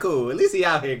DMX. All right, cool. At least he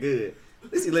out here good.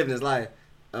 At least he living his life.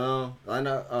 I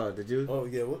know. Oh, did you? Oh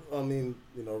yeah, well, I mean,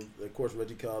 you know, of course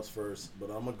Reggie Cobb's first, but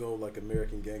I'm gonna go like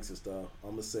American Gangster style.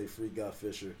 I'm gonna say Free Guy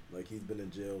Fisher. Like he's been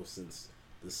in jail since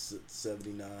the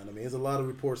 '79. I mean, there's a lot of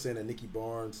reports saying that Nicky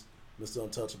Barnes, Mr.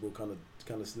 Untouchable, kind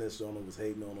of snitched on him, was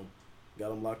hating on him,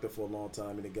 got him locked up for a long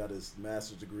time, and he got his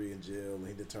master's degree in jail, and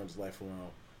he did turn his life around.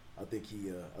 I think he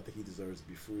deserves to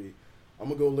be free. I'm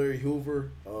gonna go Larry Hoover,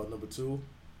 number 2.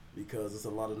 Because there's a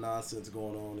lot of nonsense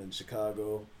going on in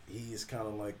Chicago. He is kind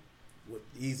of like,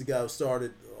 he's the guy who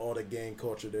started all the gang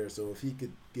culture there. So if he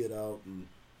could get out and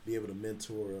be able to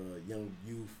mentor young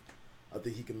youth, I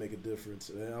think he can make a difference.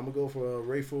 And I'm going to go for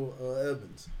Rayful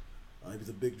Evans. He was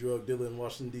a big drug dealer in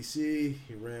Washington, D.C.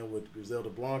 He ran with Griselda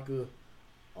Blanca.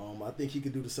 I think he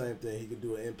could do the same thing. He could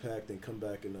do an impact and come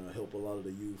back and help a lot of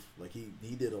the youth. Like he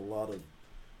did a lot of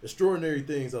extraordinary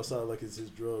things outside like his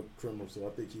drug criminal. So I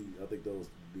think those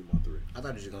would be my 3. I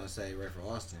thought you were gonna say Rayford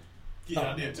Austin.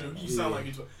 Yeah, I did too. You sound like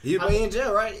you. He in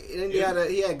jail, right? And then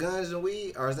he had guns and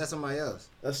weed, or is that somebody else?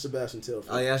 That's Sebastian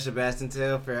Telfair. Oh yeah, Sebastian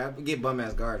Telfair. I get bum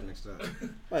ass guards mixed up.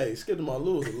 Hey, Skip to My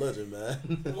Lou is a legend, man.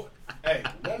 Hey,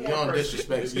 one You more don't person.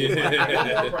 disrespect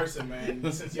One more person,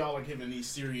 man. Since y'all are giving these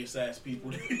serious ass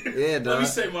people, Yeah, dog.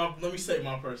 Let me say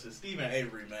my person, Stephen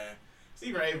Avery, man.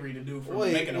 Stephen Avery, the dude from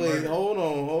Wait, Making a Murder. hold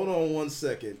on 1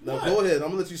 second. No, What? go ahead. I'm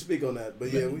gonna let you speak on that.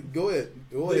 But yeah, go ahead.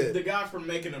 Go ahead. The guy from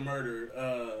Making a Murder,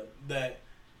 that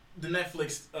the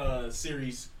Netflix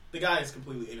series. The guy is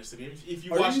completely innocent. If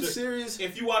you Are watch you serious?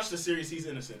 If you watch the series, he's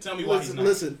innocent. Tell me why he's not.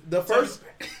 Listen.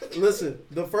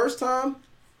 The first time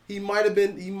he might have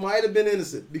been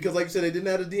innocent because, like you said, they didn't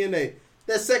have the DNA.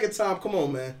 That second time, come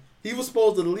on, man. He was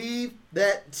supposed to leave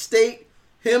that state.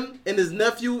 Him and his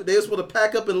nephew, they were supposed to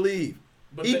pack up and leave.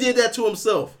 But He did that to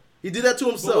himself. But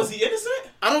was he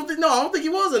innocent? I don't think he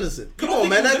was innocent. Come don't on,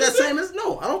 think man. he was That innocent? same as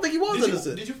no. I don't think he was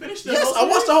innocent. Did you finish the Yes, whole I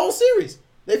watched the series? whole series.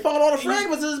 They found all the And you-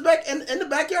 fragments in his back in the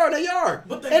backyard, in the yard,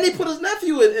 But they- and he put his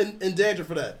nephew in danger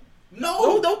for that.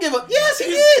 No, Don't give up. Yes, he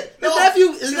His- did. His no,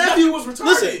 nephew his nephew was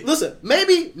retarded. Listen.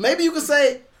 Maybe you could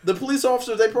say the police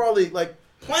officers they probably like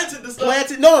planted the stuff.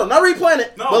 planted. No, not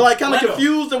replanted, No, but like kind of Lando.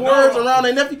 confused the No. words around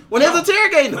their nephew when they was No.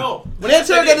 interrogating him. No. When they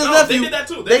interrogated his No, nephew, they did that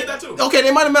too. They did that too. Okay,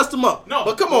 they might have messed him up. No,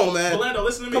 but come on, man. Orlando,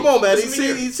 listen to me. Come on, man. Listen to me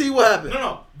here. He see what happened.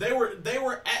 No. They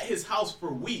were at his house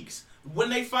for weeks. When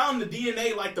they found the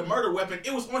DNA, like the murder weapon,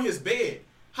 it was on his bed.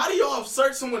 How do y'all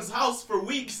search someone's house for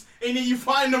weeks and then you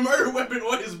find the murder weapon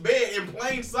on his bed in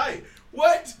plain sight?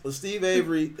 What? But Steve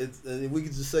Avery, we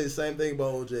could just say the same thing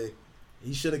about OJ.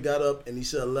 He should have got up and he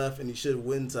should have left and he should have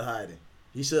went into hiding.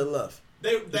 He should have left.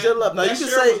 should've left. Now, that you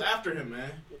can sheriff say- was after him,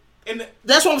 man. And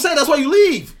That's what I'm saying. That's why you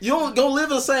leave. You don't go live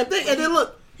in the same thing. And then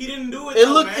look, he didn't do it. it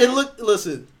though, looked. man. It looked.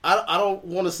 Listen, I don't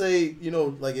want to say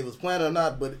like it was planned or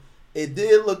not, but it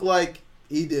did look like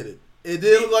he did it. It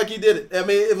did look like he did it. I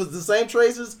mean, it was the same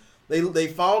traces. They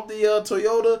found the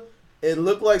Toyota. It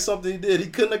looked like something he did. He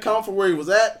couldn't account for where he was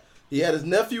at. He had his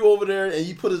nephew over there, and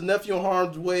he put his nephew in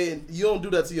harm's way. And you don't do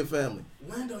that to your family.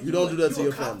 Lando, You don't do that to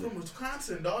your a cop family. from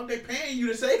Wisconsin, dog. They paying you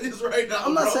to say this right now.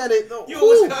 I'm not bro. saying they. No, You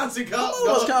who? a Wisconsin cop, I'm a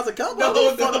dog. Wisconsin cop. I No, don't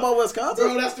give a fuck no. about Wisconsin.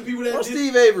 Bro, that's the people that Or did.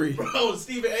 Steve Avery. Bro,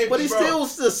 Stephen Avery. But he's bro.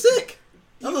 still sick.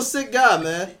 That's a sick guy,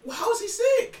 man. Well, how is he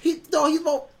sick? He's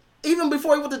even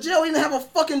before he went to jail, he didn't have a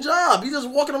fucking job. He just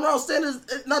walking around standing,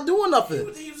 not doing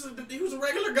nothing. He was a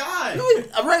regular guy.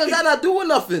 A regular guy not doing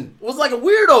nothing. Was like a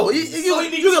weirdo.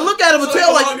 You can look at him and so he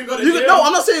tell belonged to go to jail? no,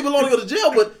 I'm not saying he belongs to go to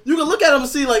jail, but you can look at him and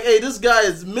see like, hey, this guy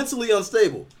is mentally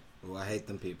unstable. Oh, I hate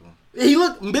them people. He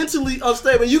looked mentally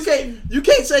unstable. You can't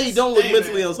say he don't look Hey,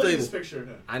 mentally man, Look at unstable. this picture of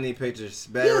him. I need pictures.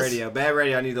 Bad Yes. radio. Bad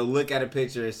radio. I need to look at a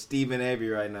picture of Stephen Avery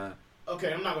right now.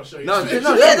 Okay, I'm not gonna show you. No, this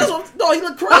no, Yeah, that's what. No, he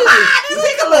look crazy.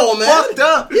 Come on, man. Fucked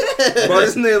up. Yeah. Bro,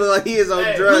 this nigga look like he is on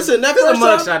Hey, drugs. listen, that This a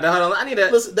first mugshot. Hold on, I need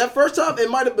that. Listen, that first time it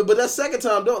might have been, but that second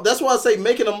time, though, that's why I say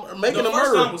making a the murder.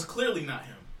 first time was clearly not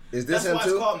him. Is this That's him why too?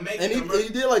 it's called making And a murder. he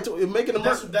did like making a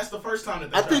murder. That's the first time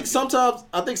that they I tried think to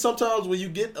sometimes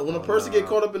when a person get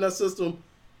caught up in that system,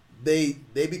 they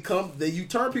you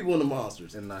turn people into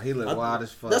monsters. And he look wild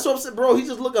as fuck. That's what I'm saying, bro. He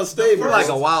just look unstable. He like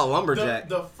a wild lumberjack.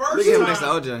 The first Look at him time, next to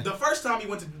OJ. The first time he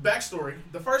went to backstory.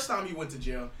 The first time he went to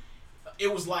jail,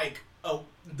 it was like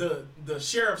the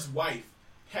sheriff's wife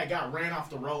had got ran off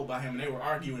the road by him, and they were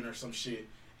arguing or some shit.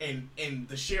 And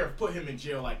the sheriff put him in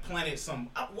jail, like planted some.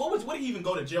 What did he even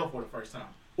go to jail for the first time?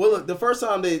 Well, look, the first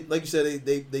time like you said,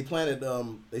 they planted.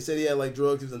 They said he had like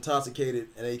drugs. He was intoxicated,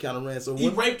 and they kind of ran. So He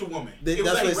raped a woman. that's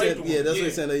what they said. Yeah, that's what they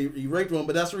said. He raped a woman,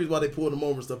 but that's the reason why they pulled him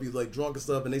over and stuff. He was like drunk and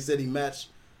stuff, and they said he matched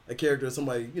a character of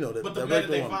somebody, that. But the that man raped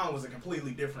that they a woman. found was a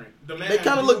completely different. The man They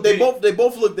kind of look. They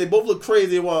both look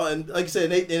crazy. While and like you said,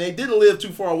 they didn't live too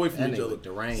far away from That each nigga other. look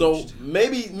deranged. So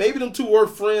maybe them two were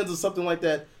friends or something like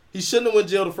that. He shouldn't have went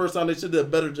to jail the first time. They should have done a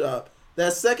better job.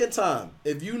 That second time,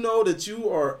 if you know that you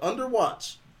are under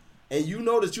watch, and you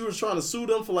know that you were trying to sue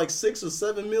them for like $6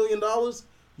 or $7 million,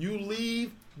 you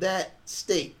leave that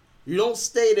state. You don't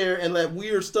stay there and let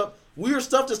weird stuff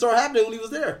just start happening when he was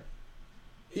there.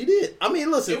 He did. I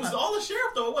mean, listen. It was all the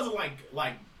sheriff though. It wasn't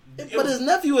like. But his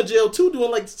nephew in jail too,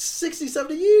 doing like 60,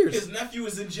 70 years. His nephew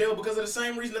is in jail because of the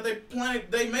same reason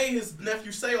that they made his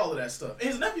nephew say all of that stuff. And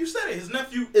his nephew said it. His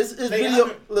nephew. This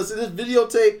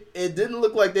videotape. It didn't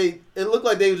look like they. It looked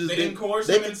like they were just. They didn't coerce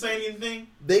him and say anything.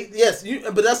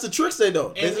 But that's the tricks they know.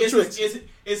 And Is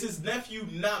is his nephew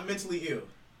not mentally ill?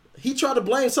 He tried to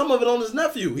blame some of it on his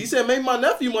nephew. He said maybe my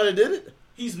nephew might have did it.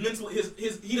 He's mentally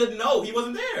he doesn't know. He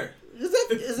wasn't there.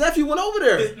 His nephew went over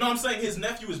there. No, I'm saying his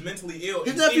nephew is mentally ill.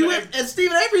 His nephew and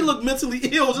Stephen Avery looked mentally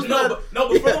ill. For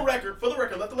the record,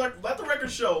 let the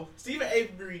record show Stephen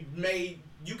Avery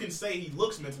you can say he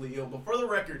looks mentally ill, but for the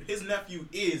record, his nephew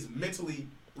is mentally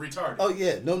retarded. Oh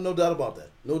yeah, no doubt about that.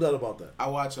 No doubt about that. I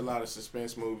watch a lot of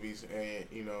suspense movies, and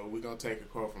we're gonna take a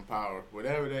quote from Power.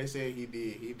 Whatever they said he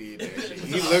did that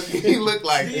shit. He looked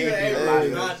like Stephen Avery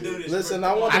did not do this. Listen,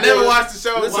 I never watched the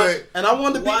show, but and I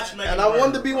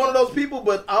wanted to be one of those people,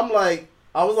 but I'm like,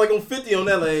 I was like on 50 on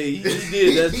that. Like, he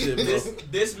did that shit, bro.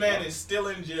 This man is still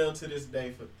in jail to this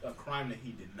day for a crime that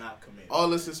he did not commit. all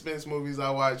the suspense movies I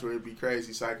watch where it be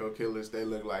crazy psycho killers, they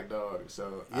look like dogs.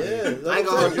 So Yeah, I ain't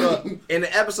gonna hold you up. In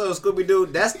the episode of Scooby Doo,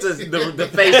 that's the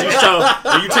face you show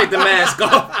when you take the mask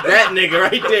off. That nigga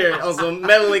right there on some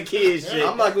meddling kid shit.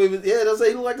 I'm not going to even. Yeah, they'll say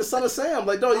he look like the son of Sam.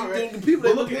 Like, no, you people they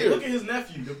But look weird. look at his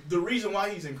nephew. The reason why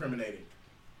he's incriminated.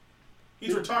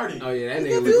 He's retarded. Oh yeah, that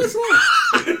His nigga nephew look. is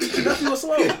slow. His nephew is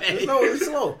slow. No, he's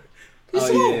slow. He's Oh,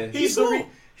 slow. yeah. He's slow.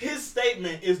 His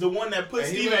statement is the one that put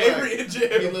Hey, he Stephen look Avery in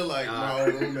jail. He look like my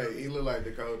old roommate. He look like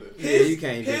Dakota. Yeah, you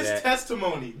can't do his that.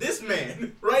 testimony, this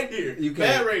man right here, You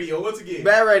can't. bad radio once again.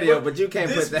 Bad radio, but you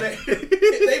can't this put that.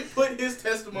 Man, they put his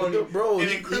testimony, Bro, and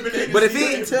he incriminated. But if he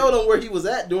he- didn't tell them where he was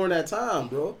at during that time,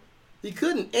 bro. He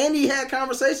couldn't. And he had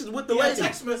conversations with the he had lady.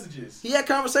 text messages. He had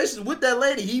conversations with that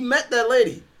lady. He met that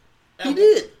lady. He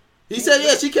did. He said,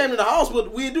 yeah, she came to the house,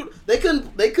 but we do. They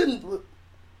couldn't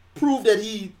prove that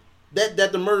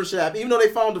that the murder should happen, even though they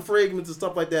found the fragments and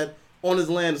stuff like that on his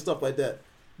land and stuff like that.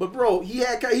 But bro, he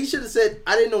should have said,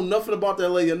 I didn't know nothing about that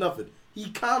lady or nothing.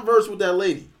 He conversed with that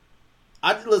lady.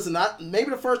 Maybe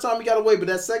the first time he got away, but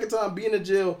that second time being in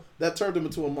jail, that turned him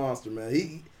into a monster, man.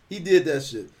 He did that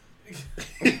shit.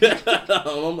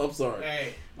 I'm sorry.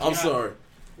 Hey, I'm sorry.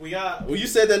 We got. When you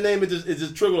said that name, it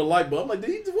just triggered a light bulb. I'm like,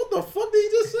 what the fuck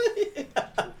did he just say?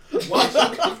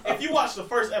 If you watch the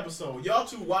first episode, y'all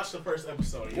two watch the first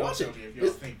episode. And y'all Watch it. tell me if y'all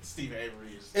think Stephen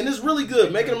Avery is. And it's really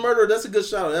good. Making a Murderer, that's a good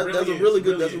show. That's a really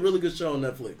good. Really That's a is. really good show on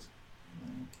Netflix.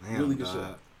 Damn, Really good dog.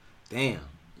 show. Damn.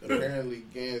 Apparently,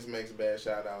 Gans makes bad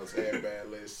shout outs and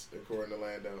bad lists, according to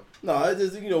Lando. No, it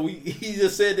just he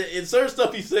just said that in certain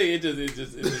stuff he say it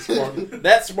just sparked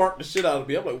that sparked the shit out of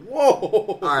me. I'm like,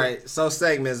 whoa. All right, so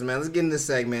segments, man. Let's get into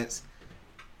segments.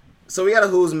 So we got a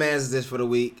Who's Man's This for the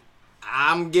week.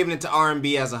 I'm giving it to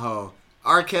R&B as a whole.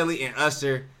 R. Kelly and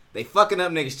Usher, they fucking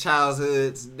up niggas'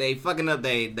 childhoods. They fucking up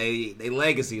they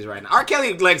legacies right now. R.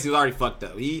 Kelly's legacy was already fucked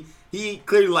up. He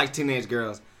clearly likes teenage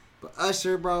girls. But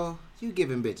Usher, bro, you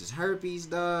giving bitches herpes,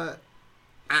 dog.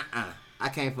 I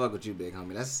can't fuck with you, big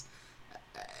homie.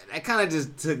 That kind of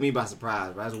just took me by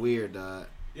surprise, bro. That's weird, dog.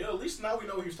 Yeah, at least now we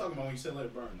know what he was talking about when he said "let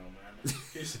it burn," though,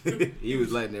 man. He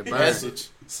was letting it burn. Message.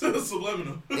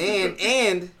 Subliminal.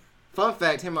 And fun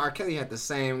fact, him and R. Kelly had the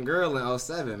same girl in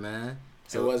 07, man.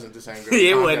 it wasn't the same girl. Yeah,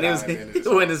 it Found wasn't. that It out at the end of the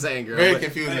wasn't the song. same girl. Very but-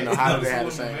 confusing on how did they have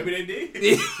the same. Maybe they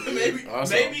did. maybe,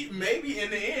 Also- maybe in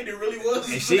the end it really was.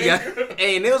 And the she same got, girl.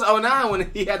 hey, and it was 09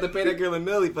 when he had to pay that girl $1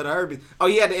 million for the herpes. Oh,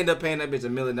 he had to end up paying that bitch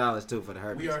 $1 million too for the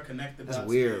herpes. We are connected. That's dots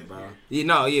weird, fans bro.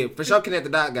 here. Yeah, for sure connect the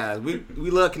dot guys. We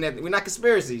love connecting. We're not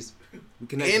conspiracies. We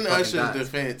connect In the fucking Usher's dots.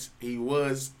 defense, he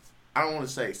was, I don't want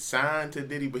to say signed to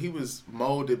Diddy, but he was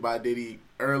molded by Diddy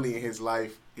early in his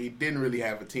life. He didn't really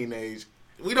have a teenage.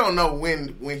 We don't know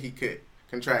when he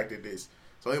contracted this.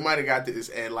 So he might have got this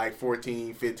at like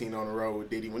 14, 15 on the road with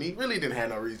Diddy when he really didn't have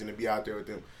no reason to be out there with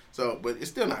them. So, but it's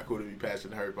still not cool to be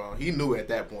passing the hurt ball. He knew at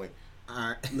that point. All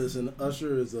right. Listen,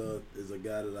 Usher is a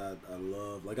guy that I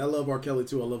love. Like I love R. Kelly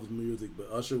too. I love his music, but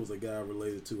Usher was a guy I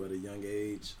related to at a young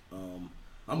age.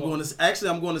 I'm going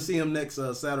to see him next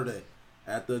Saturday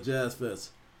at the Jazz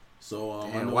Fest. So I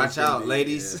And know watch it's gonna out, be-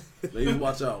 ladies. yeah, ladies,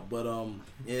 watch out. But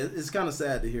yeah, it's kind of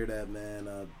sad to hear that, man.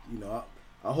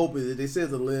 I hope they say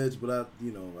it's alleged, but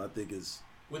I think it's.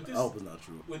 With I this, hope it's not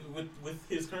true. with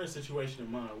his current situation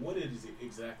in mind, what is it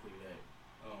exactly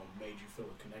that made you feel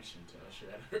a connection to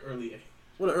Usher at an early age?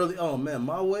 What an early, oh man,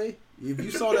 My Way. If you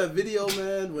saw that video,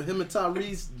 man, with him and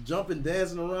Tyrese jumping,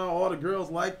 dancing around, all the girls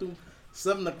liked him.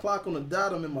 7 o'clock on the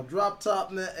dot, I'm in my drop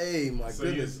top, man. Hey, my So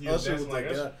goodness, you was Usher was dancing like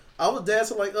like that. Usher? I was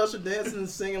dancing like Usher, dancing and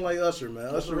singing like Usher, man.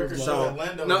 Usher was my So-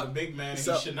 Orlando no, is a big man, and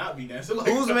so- he should not be dancing like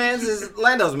Whose Usher. man's is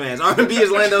Lando's man's? R&B is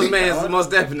Lando's man's,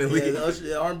 most definitely. yeah,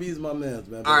 Usher, R&B is my man's,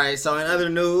 man. All right, so in other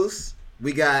news,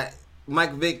 we got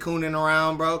Mike Vick cooning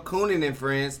around, bro. Cooning and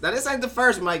friends. Now, this ain't the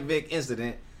first Mike Vick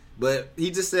incident, but he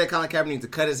just said Colin Kaepernick needs to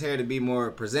cut his hair to be more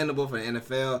presentable for the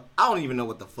NFL. I don't even know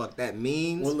what the fuck that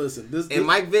means. Well, listen, this And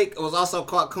Mike Vick was also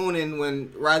caught cooning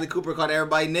when Riley Cooper called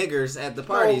everybody niggers at the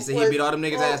party. So he wait, beat all them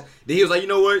niggas' oh. ass. Then he was like, you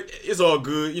know what? It's all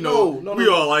good. You know, No, we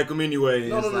all like him anyway. And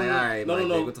No, it's no, no, like, no. all right, No, Mike no,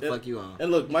 Vick, no. what the fuck you on?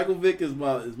 And look, Michael Vick is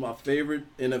my favorite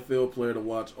NFL player to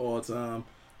watch all time.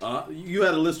 You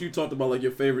had a list you talked about like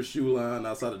your favorite shoe line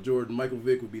outside of Jordan. Michael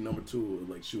Vick would be number 2 of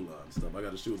like shoe line stuff. I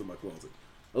got the shoes in my closet.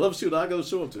 I love shoes. I go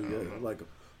show them to you. Yeah, I like them.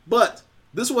 But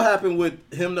this is what happened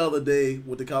with him the other day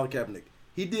with the Colin Kaepernick.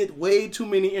 He did way too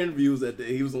many interviews that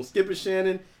day. He was on Skip and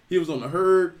Shannon. He was on The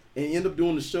Herd, and he ended up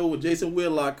doing the show with Jason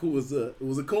Whitlock, who was a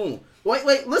coon. Wait,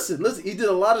 listen. He did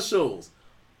a lot of shows.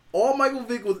 All Michael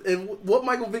Vick was, and what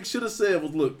Michael Vick should have said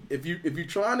was, look, if you're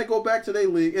trying to go back to their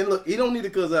league, and look, he don't need to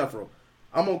cuz afro.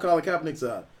 I'm on Colin Kaepernick's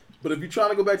side. But if you're trying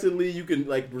to go back to the league, you can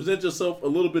like present yourself a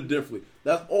little bit differently.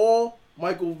 That's all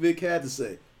Michael Vick had to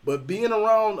say. But being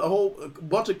around a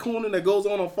bunch of cooning that goes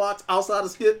on Fox outside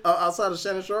of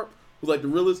Shannon Sharp, who's like the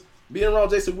realest, being around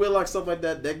Jason Whitlock, stuff like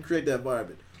that can create that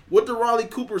environment. With the Riley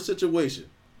Cooper situation,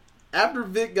 after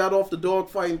Vic got off the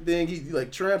dogfighting thing, he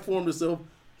like transformed himself.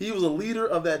 He was a leader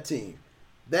of that team.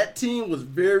 That team was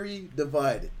very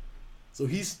divided. So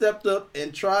he stepped up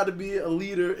and tried to be a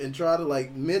leader and try to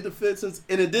like mend the fences,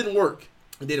 and it didn't work.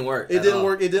 It didn't work. It didn't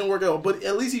work. It didn't work at all. But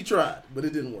at least he tried. But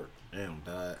it didn't work. Damn,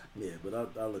 dog. Yeah, but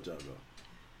I'll let y'all go.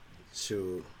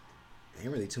 Shoot.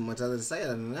 Ain't really too much other to say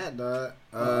other than that, dog.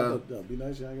 Be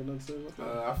nice. You ain't got nothing to say about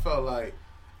that. I felt like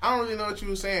I don't really know what you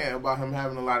were saying about him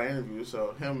having a lot of interviews.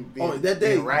 So him being that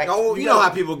day. being racked. Oh, you know how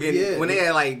people get Yeah. when they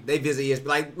had like they visit ESPN.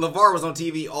 Like LeVar was on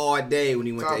TV all day when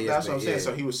he went So to ESPN. that's what I'm saying. Yeah.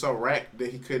 So he was so racked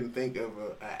that he couldn't think of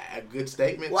a good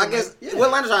statement. Well, I to guess make. Yeah. what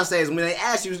Landon's trying to say is when they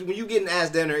ask you, when you getting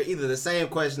asked dinner, either the same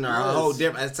question or a Yes. whole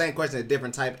different, same question, a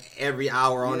different type every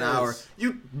hour on the Yes. hour,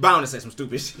 you bound to say some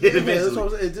stupid shit Yeah, that's eventually.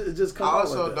 what I'm saying. It just I comes out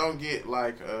also like that. don't get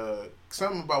like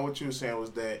something about what you were saying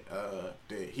was that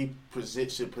he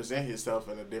should present himself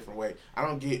in a different way. I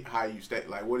don't get how you state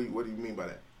like what do you mean by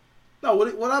that? No,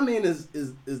 what I mean is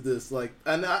this like,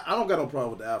 and I don't got no problem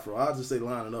with the afro. I'll just say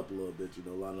lining up a little bit,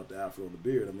 lining up the afro and the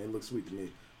beard. I mean, it looks sweet to me.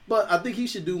 But I think he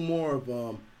should do more of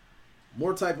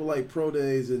more type of like pro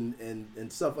days and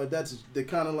stuff like that. They're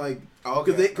kind of like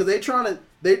because they're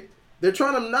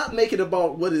trying to not make it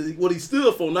about what he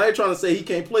stood for. Now they're trying to say he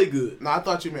can't play good. No, I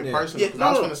thought you meant Yeah. personally. Yeah, 'Cause no, I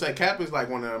was no. going to say Cap is like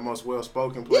one of the most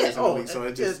well-spoken players in the league. So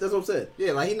it just that's what I'm saying.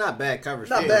 Yeah, like he not bad coverage.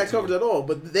 Not for bad him. coverage at all,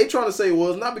 but they trying to say,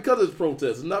 well, it's not because of his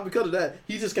protests, it's not because of that.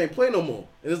 He just can't play no more,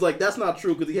 and it's like that's not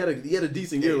true because he had a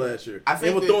decent year last year. I think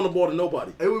and was that- throwing the ball to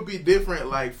nobody. it would be different.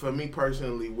 Like for me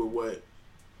personally, with what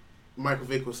Michael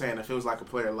Vick was saying, if it was like a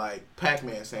player like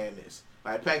Pac-Man saying this.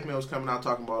 Like Pac-Man was coming out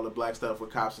talking about all the black stuff with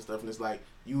cops and stuff, and it's like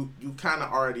you kind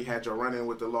of already had your run-in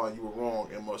with the law, and you were wrong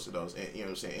in most of those,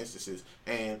 instances,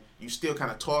 and you still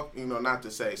kind of talk, not to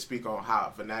speak on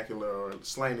how vernacular or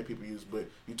slang that people use, but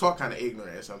you talk kind of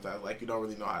ignorant sometimes, like you don't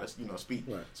really know how to, speak.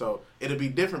 Right. So it'll be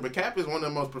different. But Cap is one of the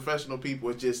most professional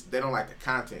people. It's just they don't like the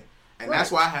content. And Right.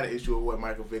 that's why I had an issue with what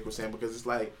Michael Vick was saying, because it's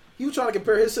like, He was trying to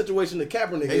compare his situation to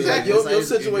Kaepernick. exactly. Like, your It's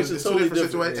situation is two totally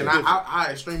different different. situations. And I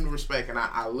extremely respect, and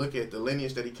I look at the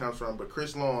lineage that he comes from. But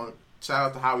Chris Long, shout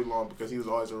out to Howie Long, because he was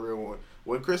always a real one.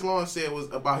 What Chris Long said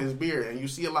was about his beard, and you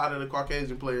see a lot of the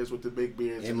Caucasian players with the big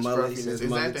beards and the scruffiness. They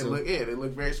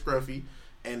look very scruffy,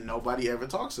 and nobody ever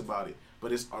talks about it.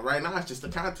 But it's right now, it's just the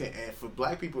content, and for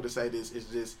black people to say this is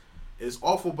just it's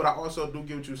awful. But I also do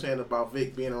get what you're saying about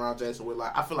Vic being around Jason Wood.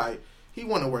 Like, I feel like he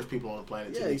one of the worst people on the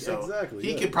planet to me. So exactly.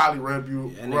 he could probably rub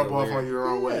off on you the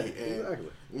wrong way, and Exactly.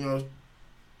 you know.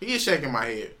 He is shaking my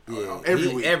head every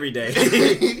week. every day.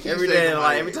 Every day,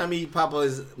 like every time he pop on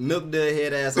his milk dud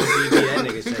head ass on TV, that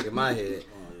nigga shaking my head.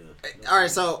 All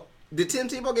right, so did Tim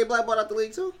Tebow get blackballed out the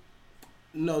league too?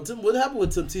 No, what happened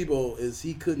with Tim Tebow is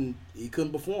he couldn't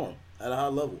perform at a high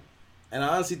level, and I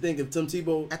honestly think if Tim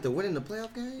Tebow After winning the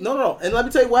playoff game? no, and let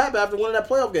me tell you what happened after winning that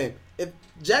playoff game. If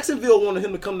Jacksonville wanted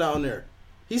him to come down there,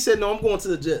 he said no, I'm going to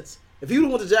the Jets. If he would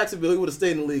have went to Jacksonville, he would have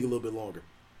stayed in the league a little bit longer.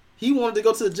 He wanted to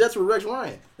go to the Jets with Rex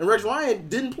Ryan, and Rex Ryan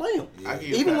didn't play him. Yeah.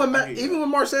 Even when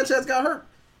Mark Sanchez got hurt,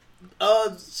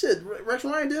 Rex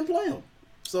Ryan didn't play him.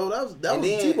 So that was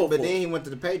Tebow. But then he went to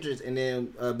the Patriots, and then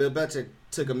Bill Belichick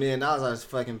took $1 million out of his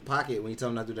fucking pocket when he told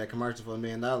him not to do that commercial for $1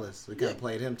 million. So he kind of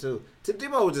played him too. Tim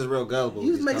Tebow was just real gullible. He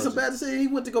was with making these some coaches. bad decisions. He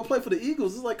went to go play for the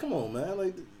Eagles. It's like, come on, man.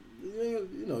 Like,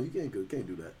 you can't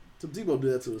do that. Tim Tebow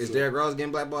did that to himself. Is Derrick Rose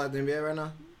getting blackballed at the NBA right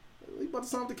now? He about to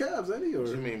sign with the Cavs, ain't he? Or What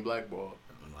you mean blackball?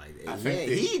 Like, I think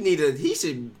he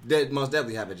should most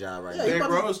definitely have a job right Yeah, now. he Derrick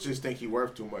about to- Rose just think he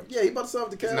worth too much. yeah, he about to sign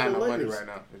with the Cavs. It's not or no money Lakers. right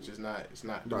now. It's just not. It's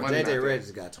not. Bro, the money JJ not Redick there.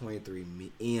 just got 23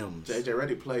 M's. JJ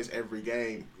Redick plays every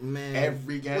game. Man,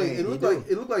 Every game. Wait, it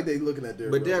looked like they looking at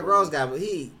Derrick. but Derrick Rose got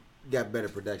better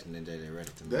production than JJ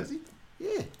Redick to me. Does he?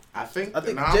 Yeah. I think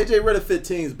JJ Redick fit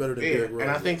teams better than Yeah, Derrick Rose.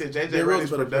 and I think that JJ Derrick Rose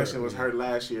Redick's better production player. was hurt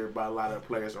last year by a lot of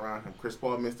players around him. Chris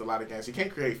Paul missed a lot of games. He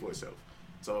can't create for himself.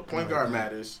 So a point guard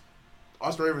matters.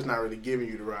 Austin Rivers not really giving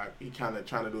you the rock. He kind of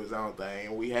trying to do his own thing.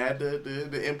 And we had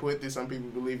the input that some people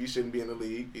believe he shouldn't be in the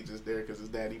league. He's just there because his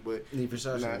daddy. But He for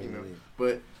sure not, shouldn't be in the league.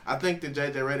 But I think that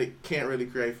JJ Redick can't really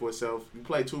create for himself. You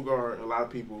play two guard. A lot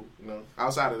of people,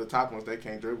 outside of the top ones, they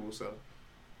can't dribble. So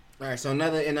All right, so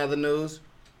in other news,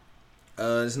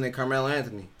 this nigga Carmelo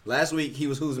Anthony. Last week he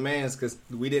was whose man's because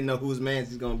we didn't know whose man's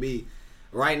he's gonna be.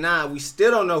 Right now we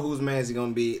still don't know whose man's he's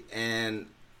gonna be, and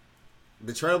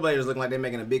the Trailblazers look like they're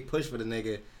making a big push for the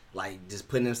nigga, like just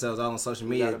putting themselves all on social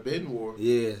we media. got a bidding war.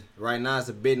 Yeah, right now it's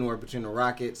a bidding war between the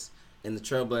Rockets and the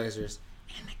Trailblazers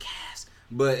and the Cavs.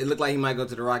 But it looked like he might go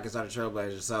to the Rockets or the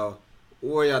Trailblazers. So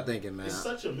what are y'all thinking, man? It's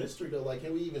such a mystery though. Like,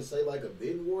 can we even say like a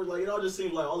bidding war? Like, it all just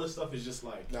seems like all this stuff is just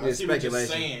like It's see what you're speculation.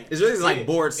 saying. It's really like Yeah.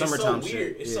 bored summertime It's so shit.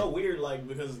 weird. It's Yeah. so weird, like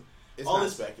because It's all not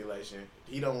this. speculation.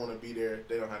 He don't want to be there.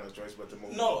 They don't have no choice but to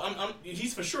move. No,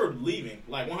 he's for sure leaving.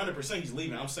 Like 100%, he's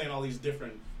leaving. I'm saying all these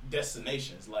different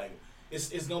destinations. Like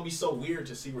it's gonna be so weird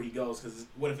to see where he goes. Because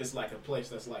what if it's like a place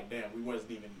that's like, damn, we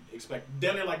wasn't even expect.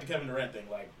 Damn near like the Kevin Durant thing.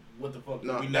 Like, what the fuck?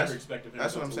 No, we never expected him.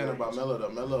 That's to what go I'm to saying where about he Melo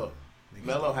though.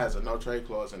 Melo has a no trade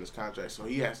clause in his contract, so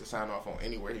he has to sign off on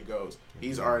anywhere he goes.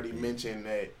 He's already mentioned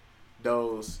that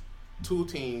those two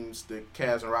teams, the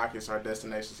Cavs and Rockets, are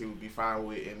destinations he would be fine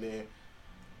with. And then,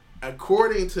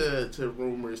 according to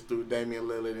rumors through Damian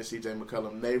Lillard and CJ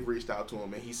McCollum, they've reached out to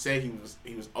him, and he said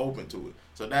he was open to it.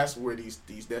 So that's where these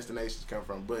destinations come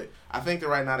from. But I think that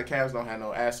right now the Cavs don't have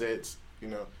no assets.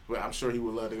 But I'm sure he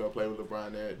would love to go play with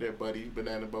LeBron. They're buddy,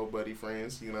 banana boat buddy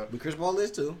friends. But Chris Paul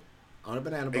is too on a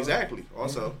banana boat. Exactly.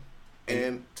 Also,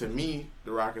 and to me,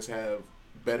 the Rockets have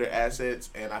better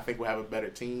assets, and I think we'll have a better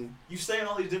team. You saying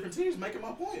all these different teams, making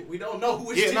my point. We don't know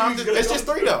which Yeah, team no, he's gonna it's go just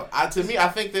to. three though. To me, I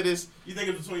think that it's You think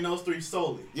it's between those three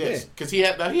solely? yes, Yeah. because he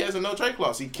has a no trade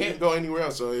clause. He can't go anywhere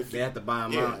else. So if They have to buy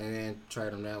him Yeah. out and then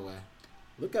trade him that way.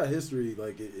 Look how history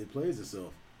it plays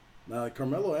itself. Now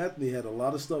Carmelo Anthony had a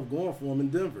lot of stuff going for him in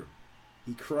Denver.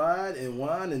 He cried and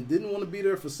whined and didn't want to be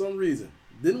there for some reason.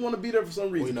 we know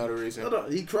the reason. No,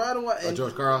 he cried and whined. And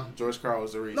George Karl. George Karl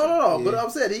was the reason. No. Yeah. But I'm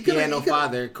saying He had no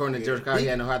father. According to George Karl, he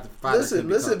had no father.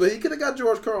 Listen, but he could have got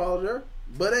George Karl out there.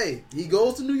 But hey, he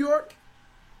goes to New York,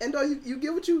 and you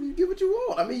get what you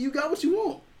want. I mean, you got what you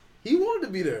want. He wanted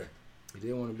to be there. He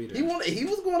didn't want to be there. He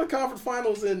was going to conference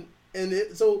finals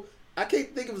so I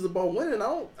can't think if it's about winning.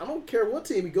 I don't care what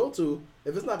team he go to.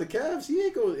 If it's not the Cavs, he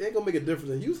ain't gonna make a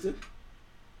difference in Houston.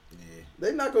 Yeah. They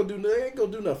ain't gonna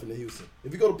do nothing in Houston.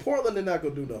 If you go to Portland, they're not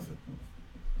gonna do nothing.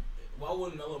 Why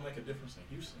wouldn't Melo make a difference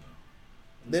in Houston?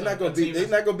 They're not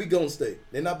gonna be Golden State.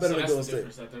 They're not better than Golden State.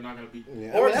 That they're not gonna be.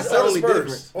 Yeah. Or I mean, that's the the only Spurs.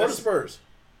 difference. Or the Spurs.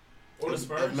 Or the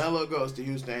Spurs. If Melo goes to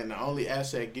Houston and the only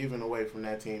asset given away from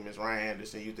that team is Ryan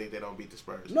Anderson, you think they don't beat the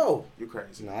Spurs? No. You're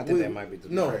crazy. No, I think they might beat the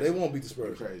No, Spurs. they won't beat the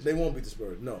Spurs. You're crazy. They won't beat the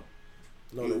Spurs. No.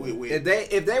 No, they won't.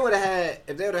 If they would have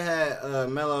had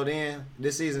Melo then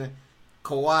this season,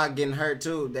 Kawhi getting hurt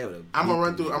too, they would have. I'm gonna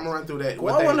run through that. Kawhi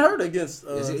wasn't hurt against.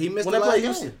 He missed when the they last played game.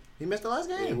 Houston. He missed the last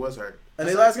game. Yeah, he was hurt. And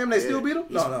they last game they still beat him.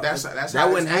 No. That's That how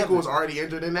his wouldn't ankle happen. was already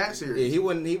injured in that series. Yeah, he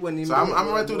wouldn't. So I'm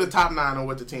gonna run through the top 9 on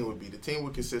what the team would be. The team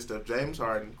would consist of James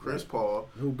Harden, Chris Paul,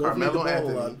 Who both need the Carmelo ball a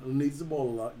Anthony. lot. Who needs the ball a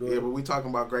lot. Go Yeah, ahead. but we talking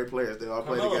about great players. They all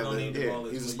play Carmelo don't together. need the ball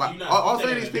as He's a much. spot. You're not All three of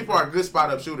taking these a people are different- good spot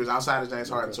up shooters outside of James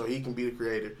Harden, Okay. so he can be the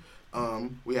creator.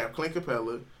 We have Clint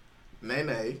Capella,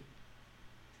 Nene,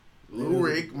 Lou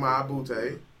Rick, Ma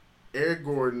Bute, Eric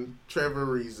Gordon, Trevor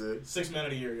Ariza. 6 man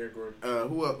of the year, Eric Gordon.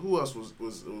 Who else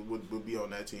would be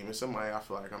on that team? And somebody I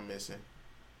feel like I'm missing.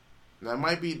 Now it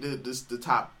might be the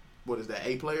top. What is that?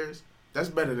 8 players. That's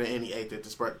better than any 8 that the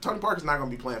Spurs. Tony Parker's not gonna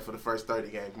be playing for the first 30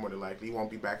 games more than likely. He won't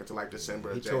be back until like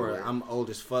December or He January. tore. I'm old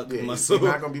as fuck. Yeah, he's he's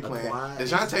not gonna be playing. Kawhi.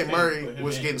 DeJounte Put Murray him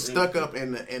was in getting really stuck quick. up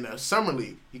in a summer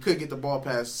league. He couldn't get the ball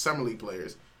past summer league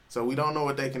players, so we don't know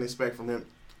what they can expect from him.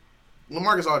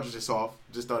 LaMarcus Aldridge is soft.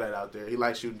 Just throw that out there. He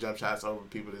likes shooting jump shots over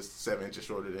people that's 7 inches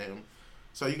shorter than him.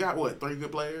 So you got what, 3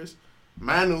 good players?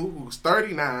 Manu, who's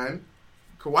 39,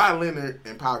 Kawhi Leonard,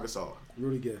 and Pau Gasol.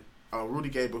 Rudy Gay. Rudy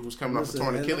Gay, but who's coming off a Listen,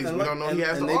 torn and- Achilles. and We don't know and, he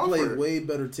has and to they offer. play way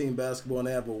better team basketball and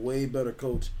they have a way better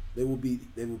coach. They will beat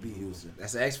Houston.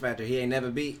 That's the X factor. He ain't never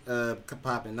beat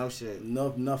Poppin'. No shit.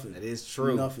 Nothing. That is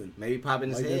true. Nothing. Maybe Poppin'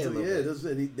 his Like, head. that's- a little yeah, bit. that's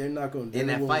it. They're not going to In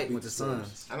that fight with the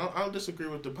Suns. I don't disagree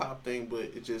with the Pop thing, but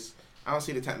it just I don't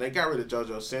see the time. They got rid of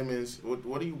JoJo Simmons.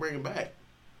 What are you bringing back?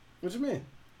 What you mean?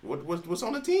 What's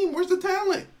on the team? Where's the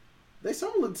talent? They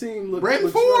some of the team look. Brandon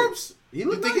look straight. Forbes. He You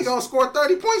look think nice. he gonna score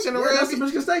 30 points in the Yeah, regular that's the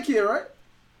Michigan State kid, right?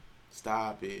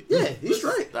 Stop it. Yeah, he's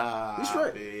straight. Stop He's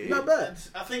straight. it. He's not bad.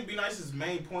 I think Be Nice's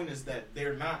main point is that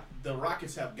they're not. The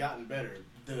Rockets have gotten better.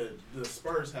 The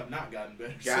Spurs have not gotten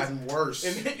better. Gotten worse.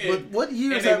 But what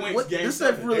years and they have went what? game This is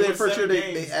seven. really They the went first year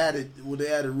 7 they games.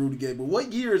 added Rudy Gay. But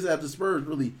what years have the Spurs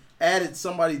really added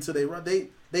somebody to their run?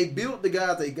 They built the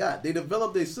guys they got. They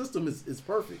developed their system. It's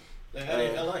perfect. They had it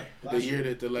in LA. The last year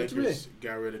that the What you Lakers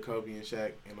got rid of Kobe and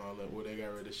Shaq and all that, they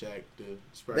got rid of Shaq, the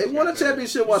Spurs. They won a got better.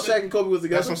 championship while Shaq and Kobe was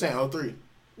together. That's what I'm saying.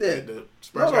 03. Yeah. The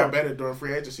Spurs No. got better during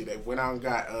free agency. They went out and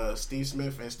got Steve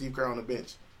Smith and Steve Kerr on the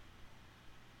bench.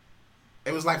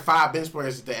 It was like 5 bench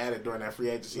players that they added during that free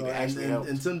agency that actually helped.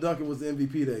 and Tim Duncan was the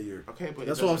MVP that year. Okay, but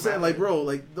That's what I'm saying. Like, bro,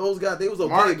 like those guys, they was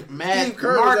okay.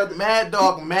 Mad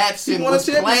Dog Madsen He won a was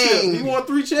championship. playing. He won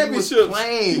 3 He was championships.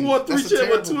 playing. He won 3 That's a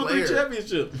terrible championships. 2 or 3 player.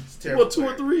 championships. It's a He terrible won 2 or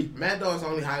player. 3. Mad Dog's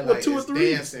only highlight 2 or is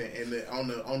 3. dancing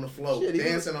on the float, Shit,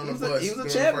 dancing on the bus. He was a during the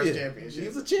first champion. championship. He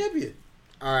was a champion.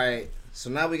 All right,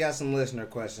 so now we got some listener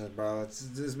questions, bro. It's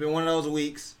been one of those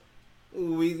weeks.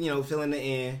 We feeling the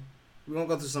end. We're gonna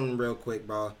go through something real quick,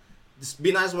 bro. Just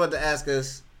be nice what to ask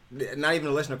us. Not even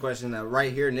a listener question, a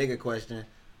right here nigga question.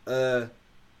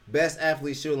 Best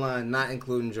athlete shoe line, not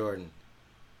including Jordan.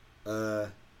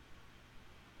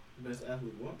 Best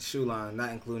athlete what? Shoe line,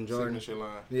 not including Jordan. Signature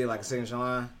line. Yeah, like a signature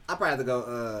line. I probably have to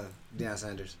go Deion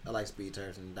Sanders. I like speed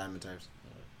turfs and diamond turfs.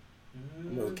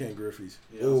 I know Ken Griffey's.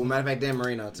 Yeah, Ooh, matter of fact, Dan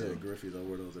Marino Yeah, too. Griffey's. I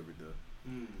wear those every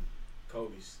day.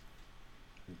 Kobe's.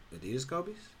 Adidas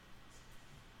Kobe's?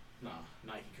 Nah,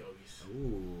 Nike Kobe's.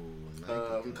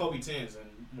 Ooh, Nike. Kobe 10s and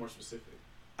more specific.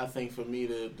 I think for me,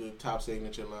 the top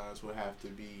signature lines would have to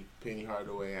be Penny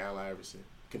Hardaway and Allen Iverson.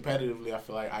 Competitively, I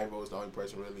feel like Ivo is the only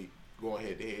person really going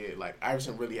head to head. Like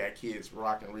Iverson really had kids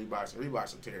rocking Reeboks, and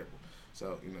Reeboks are terrible.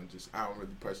 So just I don't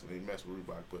really personally mess with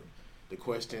Reebok, but the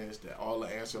questions, all the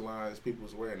answer lines, people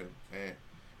was wearing them. And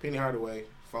Penny Hardaway,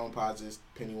 phone posits,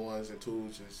 Penny 1s and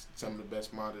 2s is some of the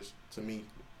best models to me.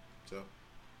 So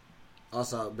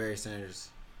Also, Barry Sanders,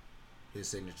 his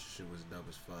signature shoe was dope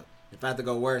as fuck. If I had to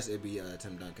go worse, it'd be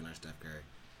Tim Duncan or Steph Curry.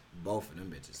 Both of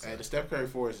them bitches. and the Steph Curry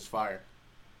 4s is fire.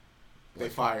 They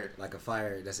fired. Like a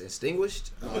fire that's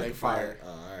extinguished? No, they fired. Oh,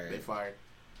 all right. They fired.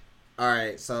 All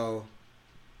right, so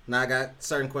now I got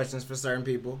certain questions for certain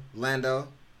people. Lando,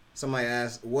 somebody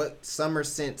asked, what summer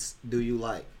scents do you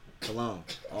like? Cologne.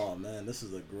 Oh man, this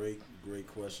is a great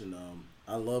question.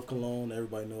 I love cologne.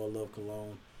 Everybody know I love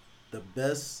cologne. The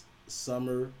best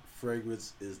summer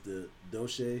fragrance is the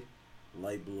Dolce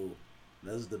Light Blue.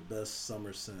 That is the best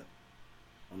summer scent.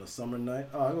 On a summer night,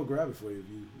 I'll go grab it for you if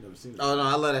you've never seen it. Oh, no,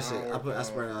 I love that I shit. don't I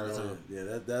spray it all the time.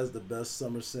 Yeah, that's the best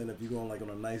summer scent. If you're going like on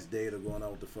a nice date or going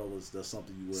out with the fellas, that's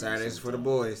something you wear. Saturdays for the summertime.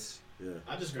 boys. Yeah.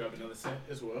 I just grabbed another set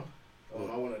as well.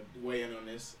 I want to weigh in on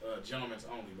this. Gentleman's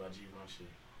Only by Givenchy.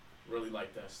 Really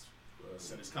like that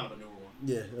scent. It's kind of a newer one.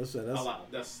 Yeah, that's I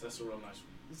like, that's a real nice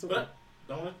one. It's okay. But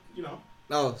don't let,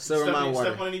 Oh, Silver Mountain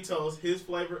Water. Step on any toes. His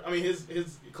flavor, his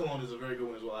cologne is a very good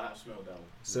one as well. I have smelled that one.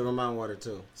 Silver Mountain Water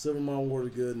too. Silver Mountain Water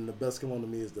good, and the best cologne to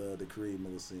me is the Creed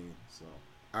Millicene. So.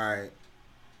 All right.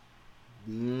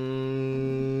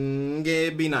 Yeah,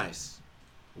 be nice.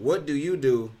 What do you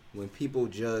do when people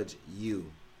judge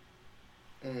you?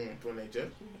 When they judge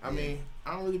me, I mean,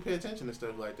 I don't really pay attention to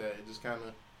stuff like that. It just kind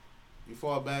of, you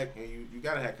fall back and you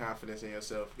gotta have confidence in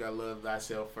yourself. You gotta love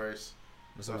thyself first.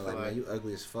 Or something like, man, you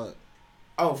ugly as fuck.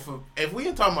 Oh, if we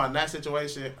are talking about that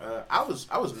situation, I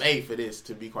was made for this.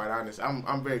 To be quite honest,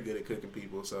 I'm very good at cooking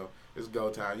people, so it's go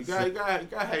time. You gotta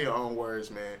have your own words,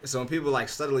 man. So when people like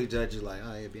subtly judge you, like,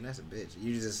 oh yeah, be nice a bitch,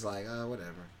 you just like, oh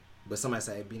whatever. But somebody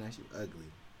say, hey, be nice, you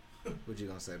ugly. What you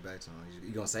gonna say back to him?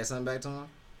 You gonna say something back to him?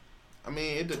 I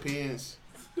mean, it depends.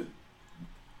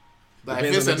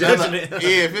 Depends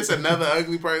if it's another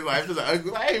ugly person, like if it's an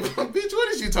ugly, like, hey, bitch,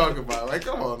 what is you talking about? Like,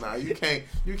 come on now, you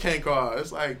can't call.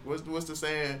 It's like what's the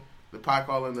saying? The pot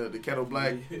calling the kettle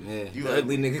black. Yeah, you the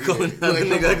ugly nigga calling the other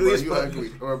nigga ugly as you fuck.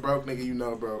 ugly, or a broke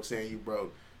nigga broke, saying you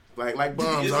broke. Like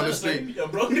bums on the street. Yeah, like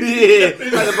a broke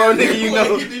nigga you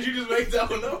know. Did you just make that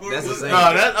one up? That's the same. No,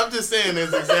 I'm just saying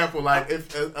as an example. Like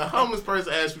if a homeless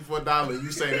person asks you for $1,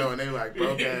 you say no, and they like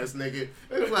broke ass nigga.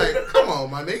 It's like, come on,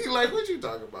 my nigga. Like, what you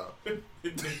talking about?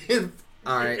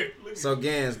 All right. So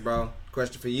Gans, bro,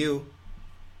 question for you: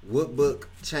 what book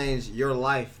changed your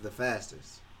life the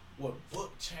fastest? What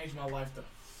book changed my life the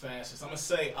fastest? I'm gonna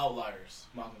say Outliers,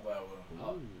 Malcolm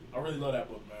Gladwell. I really love that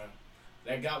book, man.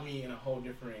 That got me in a whole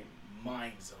different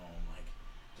mind zone, like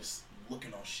just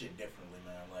looking on shit differently,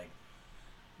 man. Like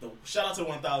shout out to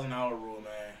 1,000 Hour Rule,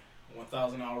 man.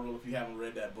 1,000 Hour Rule. If you haven't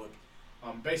read that book,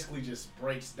 basically just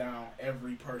breaks down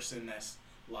every person that's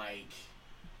like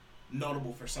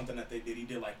notable for something that they did. He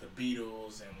did like the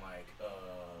Beatles and like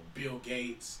Bill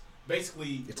Gates.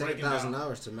 Basically, it takes 1,000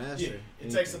 hours to master. Yeah,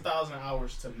 it takes 1,000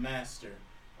 hours to master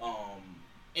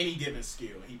any given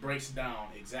skill. He breaks down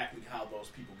exactly how those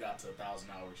people got to 1,000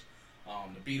 hours.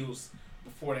 The Beatles,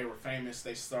 before they were famous,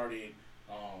 they started.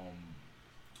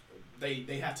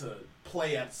 They had to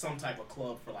play at some type of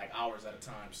club for like hours at a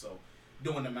time. So,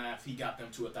 doing the math, he got them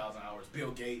to 1,000 hours.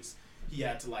 Bill Gates, he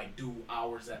had to like do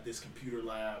hours at this computer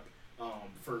lab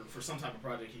for some type of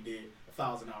project he did.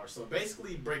 1,000 hours. So it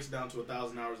basically breaks down to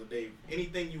 1,000 hours a day.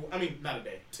 Anything not a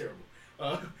day, terrible.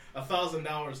 1,000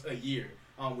 hours a year,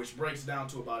 which breaks down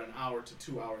to about an hour to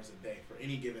 2 hours a day for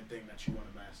any given thing that you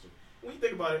want to master. When you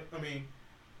think about it,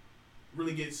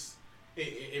 really gets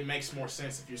it makes more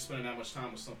sense if you're spending that much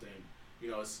time with something.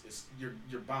 It's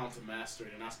you're bound to master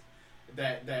it, and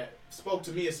that spoke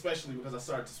to me especially because I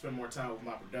started to spend more time with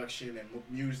my production and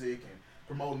music and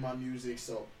promoting my music.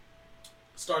 So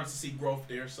started to see growth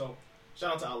there. So.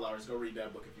 Shout out to Outliers. Go read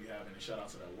that book if you haven't. And shout out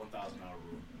to that 1,000 Hour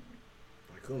Rule.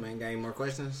 Cool, man. Got any more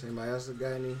questions? Anybody else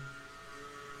got any?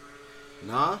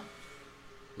 Nah?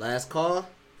 Last call?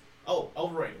 Oh,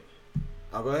 overrated.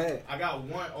 Oh, go ahead. I got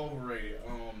one overrated.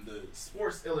 The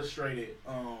Sports Illustrated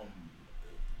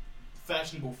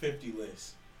Fashionable 50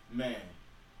 list. Man.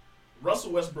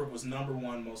 Russell Westbrook was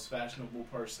 #1 most fashionable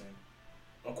person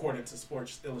according to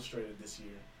Sports Illustrated this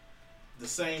year. The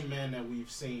same man that we've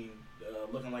seen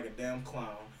looking like a damn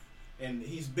clown, and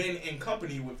he's been in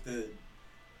company with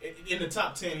in the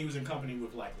top 10. He was in company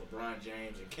with like LeBron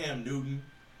James and Cam Newton,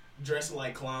 dressing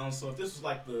like clowns. So if this was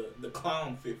like the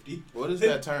clown 50, what does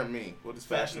that term mean? What does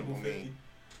fashionable fashionable 50 mean?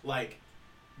 Like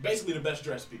basically the best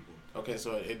dressed people. Okay,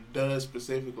 so it does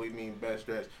specifically mean best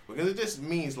dressed because it just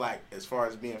means like as far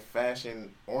as being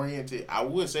fashion oriented. I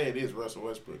would say it is Russell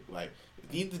Westbrook. Like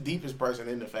he's the deepest person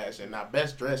in the fashion. Now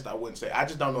best dressed, I wouldn't say. I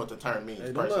just don't know what the term means.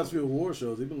 Hey, the last few award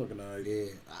shows, he been looking alright. Yeah,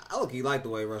 I look. He like the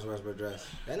way Russell Westbrook dressed.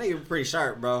 That nigga pretty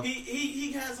sharp, bro.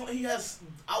 He has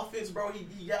outfits, bro.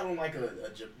 He got on like a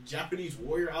Japanese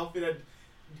warrior outfit,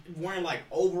 wearing like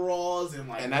overalls and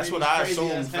like. And that's what I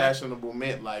assumed fashionable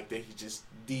meant, like that he just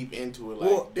deep into it, like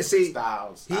well, different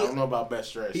styles. I don't know about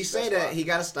best dressed. He said that he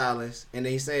got a stylist, and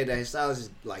then he said that his stylist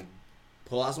just like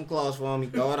pull out some clothes for him, he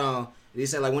throw it on. And he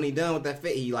said like when he done with that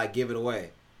fit, he like give it away.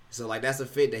 So like that's a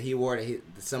fit that he wore that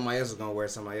somebody else was gonna wear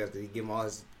to somebody else because he give him all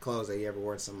his clothes that he ever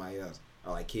wore to somebody else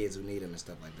or like kids who need him and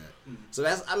stuff like that. So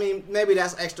that's maybe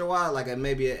that's extra wild, like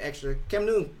maybe an extra. Cam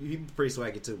Newton, he pretty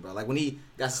swaggy too, bro. Like when he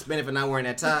got suspended for not wearing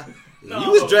that tie. No,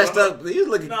 he was dressed bro. up. He was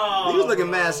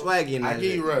looking mad swaggy in that. I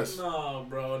give you Russ. No,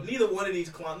 bro. Neither one of these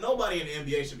clowns. Nobody in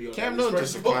the NBA should be on Cam that list. Newton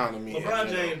just a clown to me.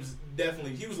 LeBron James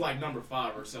he was like number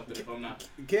 5 or something. If I'm not.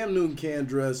 Cam Newton can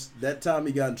dress. That time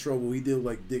he got in trouble, he did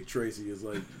like Dick Tracy. Is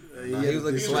like he was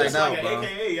looking He was swagged just out, like bro. an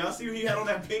AKA. Y'all see what he had on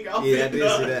that pink outfit? Yeah, I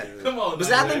did see that. Come on. But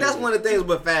see, now, I think man. that's one of the things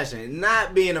with fashion.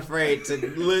 Not being afraid to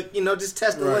look, just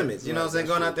test the limits. You know what I'm saying?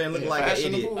 Going out there and looking like an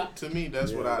idiot. Fashionable, to me,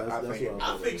 that's what I think.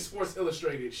 I think Sports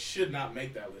Illustrated should not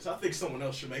make that list. I think someone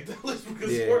else should make that list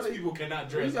because Yeah. sports people cannot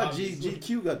dress. We got obviously.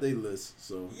 GQ got their list,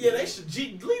 so Yeah, they should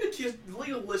lead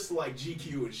a list to like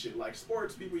GQ and shit. Like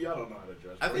sports people, y'all don't know how to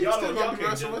dress. I think y'all still don't. gonna Y'all be can't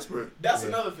Russell judge. Westbrook. That's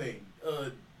another thing.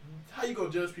 How you gonna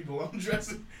judge people on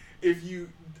dressing if you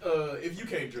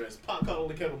can't dress? Pot calling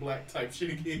the kettle black type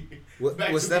shit again.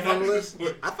 Was Steph on the list?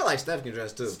 I feel like Steph can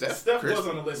dress too. Steph was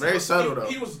on the list. Very subtle though.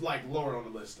 He was like lower on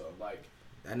the list though. Like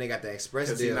That nigga got the express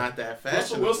Because he's deal. not that Russell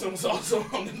fashionable. Wilson was also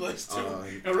on the list too.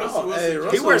 And Russell hey, Wilson.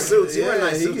 Russell- He wears suits. He yeah, wears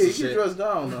nice suits and he shit. dressed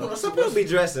down though. Some people be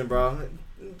dressing, bro.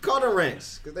 Call them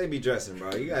rents, because they be dressing,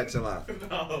 bro. You gotta chill out.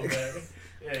 Oh man.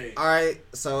 Hey. Alright,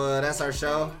 so that's our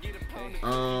show.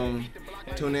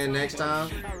 Tune in next time.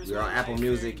 We're on Apple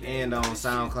Music and on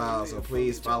SoundCloud, so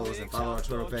please follow us and follow our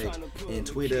Twitter page and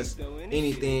tweet us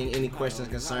anything, any questions,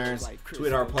 concerns,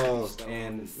 tweet our polls,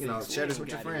 and share this with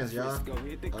your friends, y'all.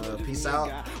 Peace out.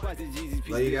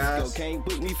 Love you guys. Can't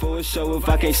book me for a show if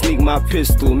I can't sneak my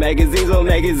pistol. Magazines on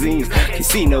magazines, can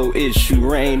see no issue.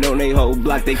 Rain on they whole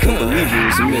block, they couldn't believe it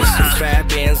was a missile. 5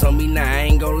 bands on me now, I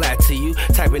ain't gon' lie to you.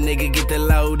 Type of nigga get the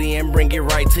load in, bring it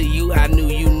right to you. I knew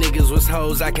you niggas was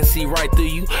hoes, I can see right through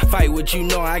you. Fight what you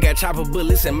know, I got chopper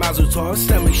bullets and Mazel tov.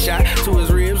 Stomach shot to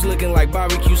his ribs, looking like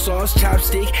barbecue sauce.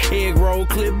 Chopstick, egg roll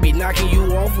clip, be knocking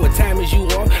you off. What time is you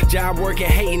off? Job working,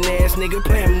 hating ass nigga,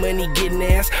 playing money, getting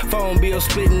ass. Phone bill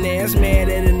splitting ass, mad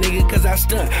at a nigga cause I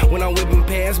stunt. When I'm whipping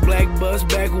past, black bus,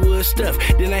 backwood stuff.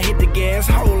 Then I hit the gas,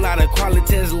 whole lot of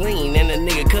Qualitas lean in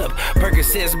a nigga cup.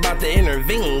 Percocets about to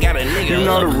intervene, got a nigga. You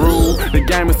know the rule, the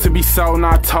game is to be sold,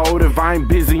 not told. If I ain't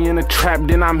busy in the trap,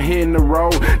 then I'm hitting the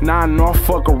road. Now I know I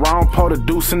fuck around, pull the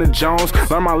deuce in the Jones.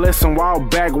 Learn my lesson while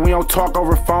back, we don't talk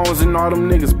over phones. And all them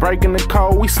niggas breaking the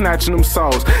code, we snatching them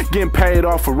souls. Getting paid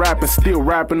off for rapping, still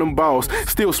rapping them balls.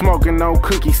 Still smoking no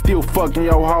cookies, still fucking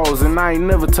your hoes. And I ain't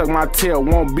never tuck my tail,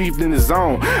 won't beef in the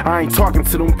zone. I ain't talking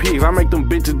to them pigs, I make them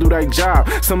bitches do their job.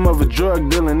 Some of a drug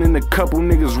dealing and a couple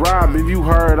niggas rob. If you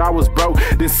heard I was broke,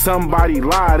 then somebody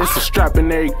lied. It's a strap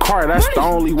in every car, that's the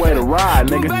only way to ride,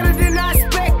 Do nigga. better than I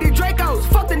expected. Dracos,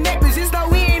 fuck the necklace, just know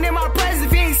he ain't in my presence.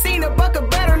 If you ain't seen a bucket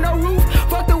better, no roof.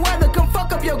 Fuck the weather, come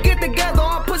fuck up your get together.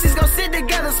 All pussies gon' sit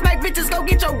together, smack bitches, go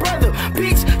get your brother.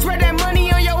 Bitch, spread that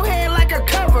money on your head like a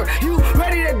cover. You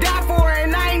ready to die for it,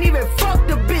 and I ain't even fuck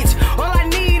the bitch. All I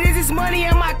need is this money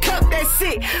in my cup, that's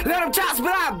it. Let them chops,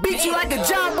 but I beat you like a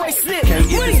job boy slip. Can't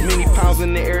get this many pounds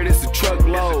in the air, this a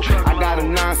truckload. I got a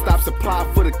non-stop supply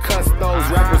for the custos.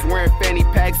 Rappers wearing fanny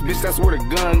packs, bitch, that's where the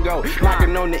gun go.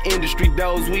 Knocking on the industry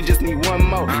doors, we just need one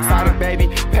more. Sada baby,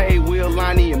 pay Will,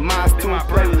 Lonnie, and Miles too.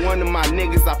 Play with one of my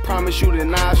niggas, I promise you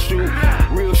that I'll shoot.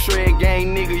 Real shred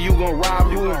gang nigga, you gon'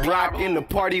 rob you. Rock in the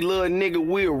party, little nigga,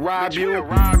 we'll rob you.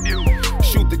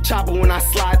 Shoot the chopper when I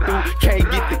slide through.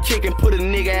 Can't get the kick and put a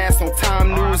nigga ass on time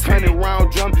news.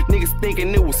 100-round drum, niggas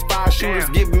thinking it was 5 shooters.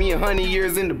 Give me 100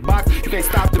 years in the box, you can't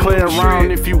stop the Play movie around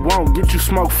shred. if you want, get you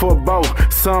smoke for a bow.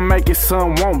 Some make it,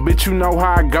 some won't, bitch, you know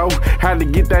how I go. Had to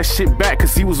get that shit back,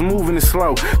 cause he was moving it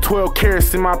slow. 12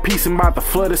 carats in my piece and about to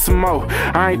flood it some more.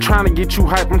 I ain't trying to get you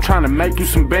hype, I'm trying to make you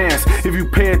some bands. If you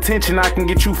pay attention, I can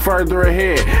get you further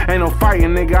ahead. Ain't no fighting,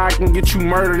 nigga, I can get you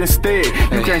murdered instead.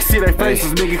 You can't see their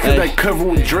faces, nigga, cause they covered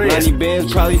with dreads. 90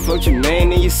 bands probably fucked your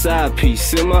man and your side piece.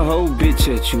 Send my whole bitch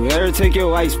at you. Ever take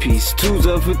your ice piece. 2's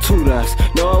up for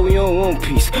 $2. No, we on one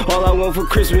piece. All I want for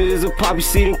Christmas is a poppy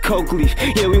seed and coke leaf.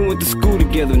 Yeah, we went to school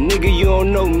together. Nigga, you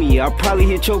don't know me. I probably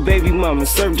hit your baby mama,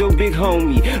 served your big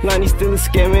homie. Lonnie still a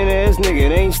scamming ass nigga.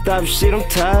 They ain't stop shit. I'm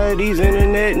tired of these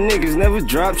internet niggas. Never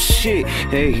drop shit.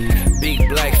 Hey, big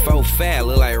black 4-5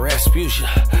 look like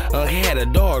Rasputia. He had a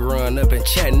dog run up in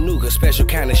Chattanooga. Special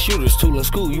kind of shooters. Tool in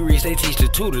school, you reach, they teach the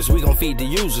tutors. We gon' feed the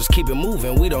users, keep it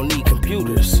moving, we don't need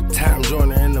computers. Time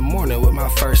joiner in the morning with my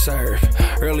first serve.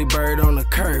 Early bird on the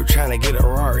curb, tryna get a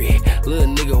Rari.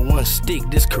 Little nigga one stick,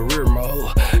 this career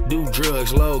mode. Do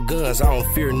drugs, load guns, I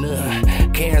don't fear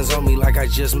none. Cans on me like I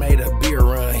just made a beer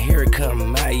run. Here it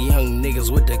come, my young niggas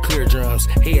with the clear drums.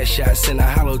 Headshot, send a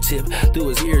hollow tip through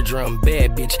his eardrum.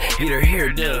 Bad bitch, get her hair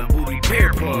done, booty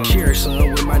bear plum. Share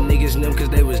some with my niggas and them cause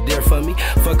they was there for me.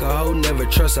 Fuck a hoe, never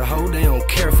trust a hoe, they don't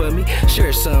care for me.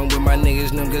 Share some with my niggas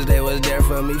and them cause they was there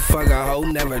for me. Fuck a hoe,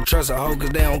 never trust a hoe cause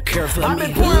they don't care for me. I've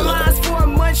been pouring lines for a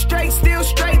month straight, still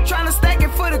straight. Tryna stack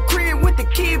it for the crib with the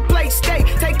kid plate steak.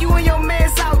 Take you and your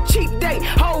mans out cheap date.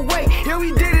 Whole way, yeah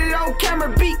we did it on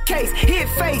camera, beat case. Hit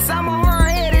face, I'm on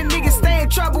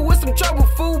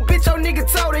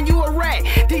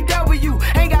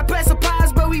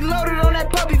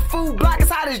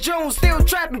June. Still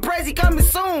trapping, crazy coming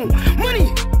soon. Money,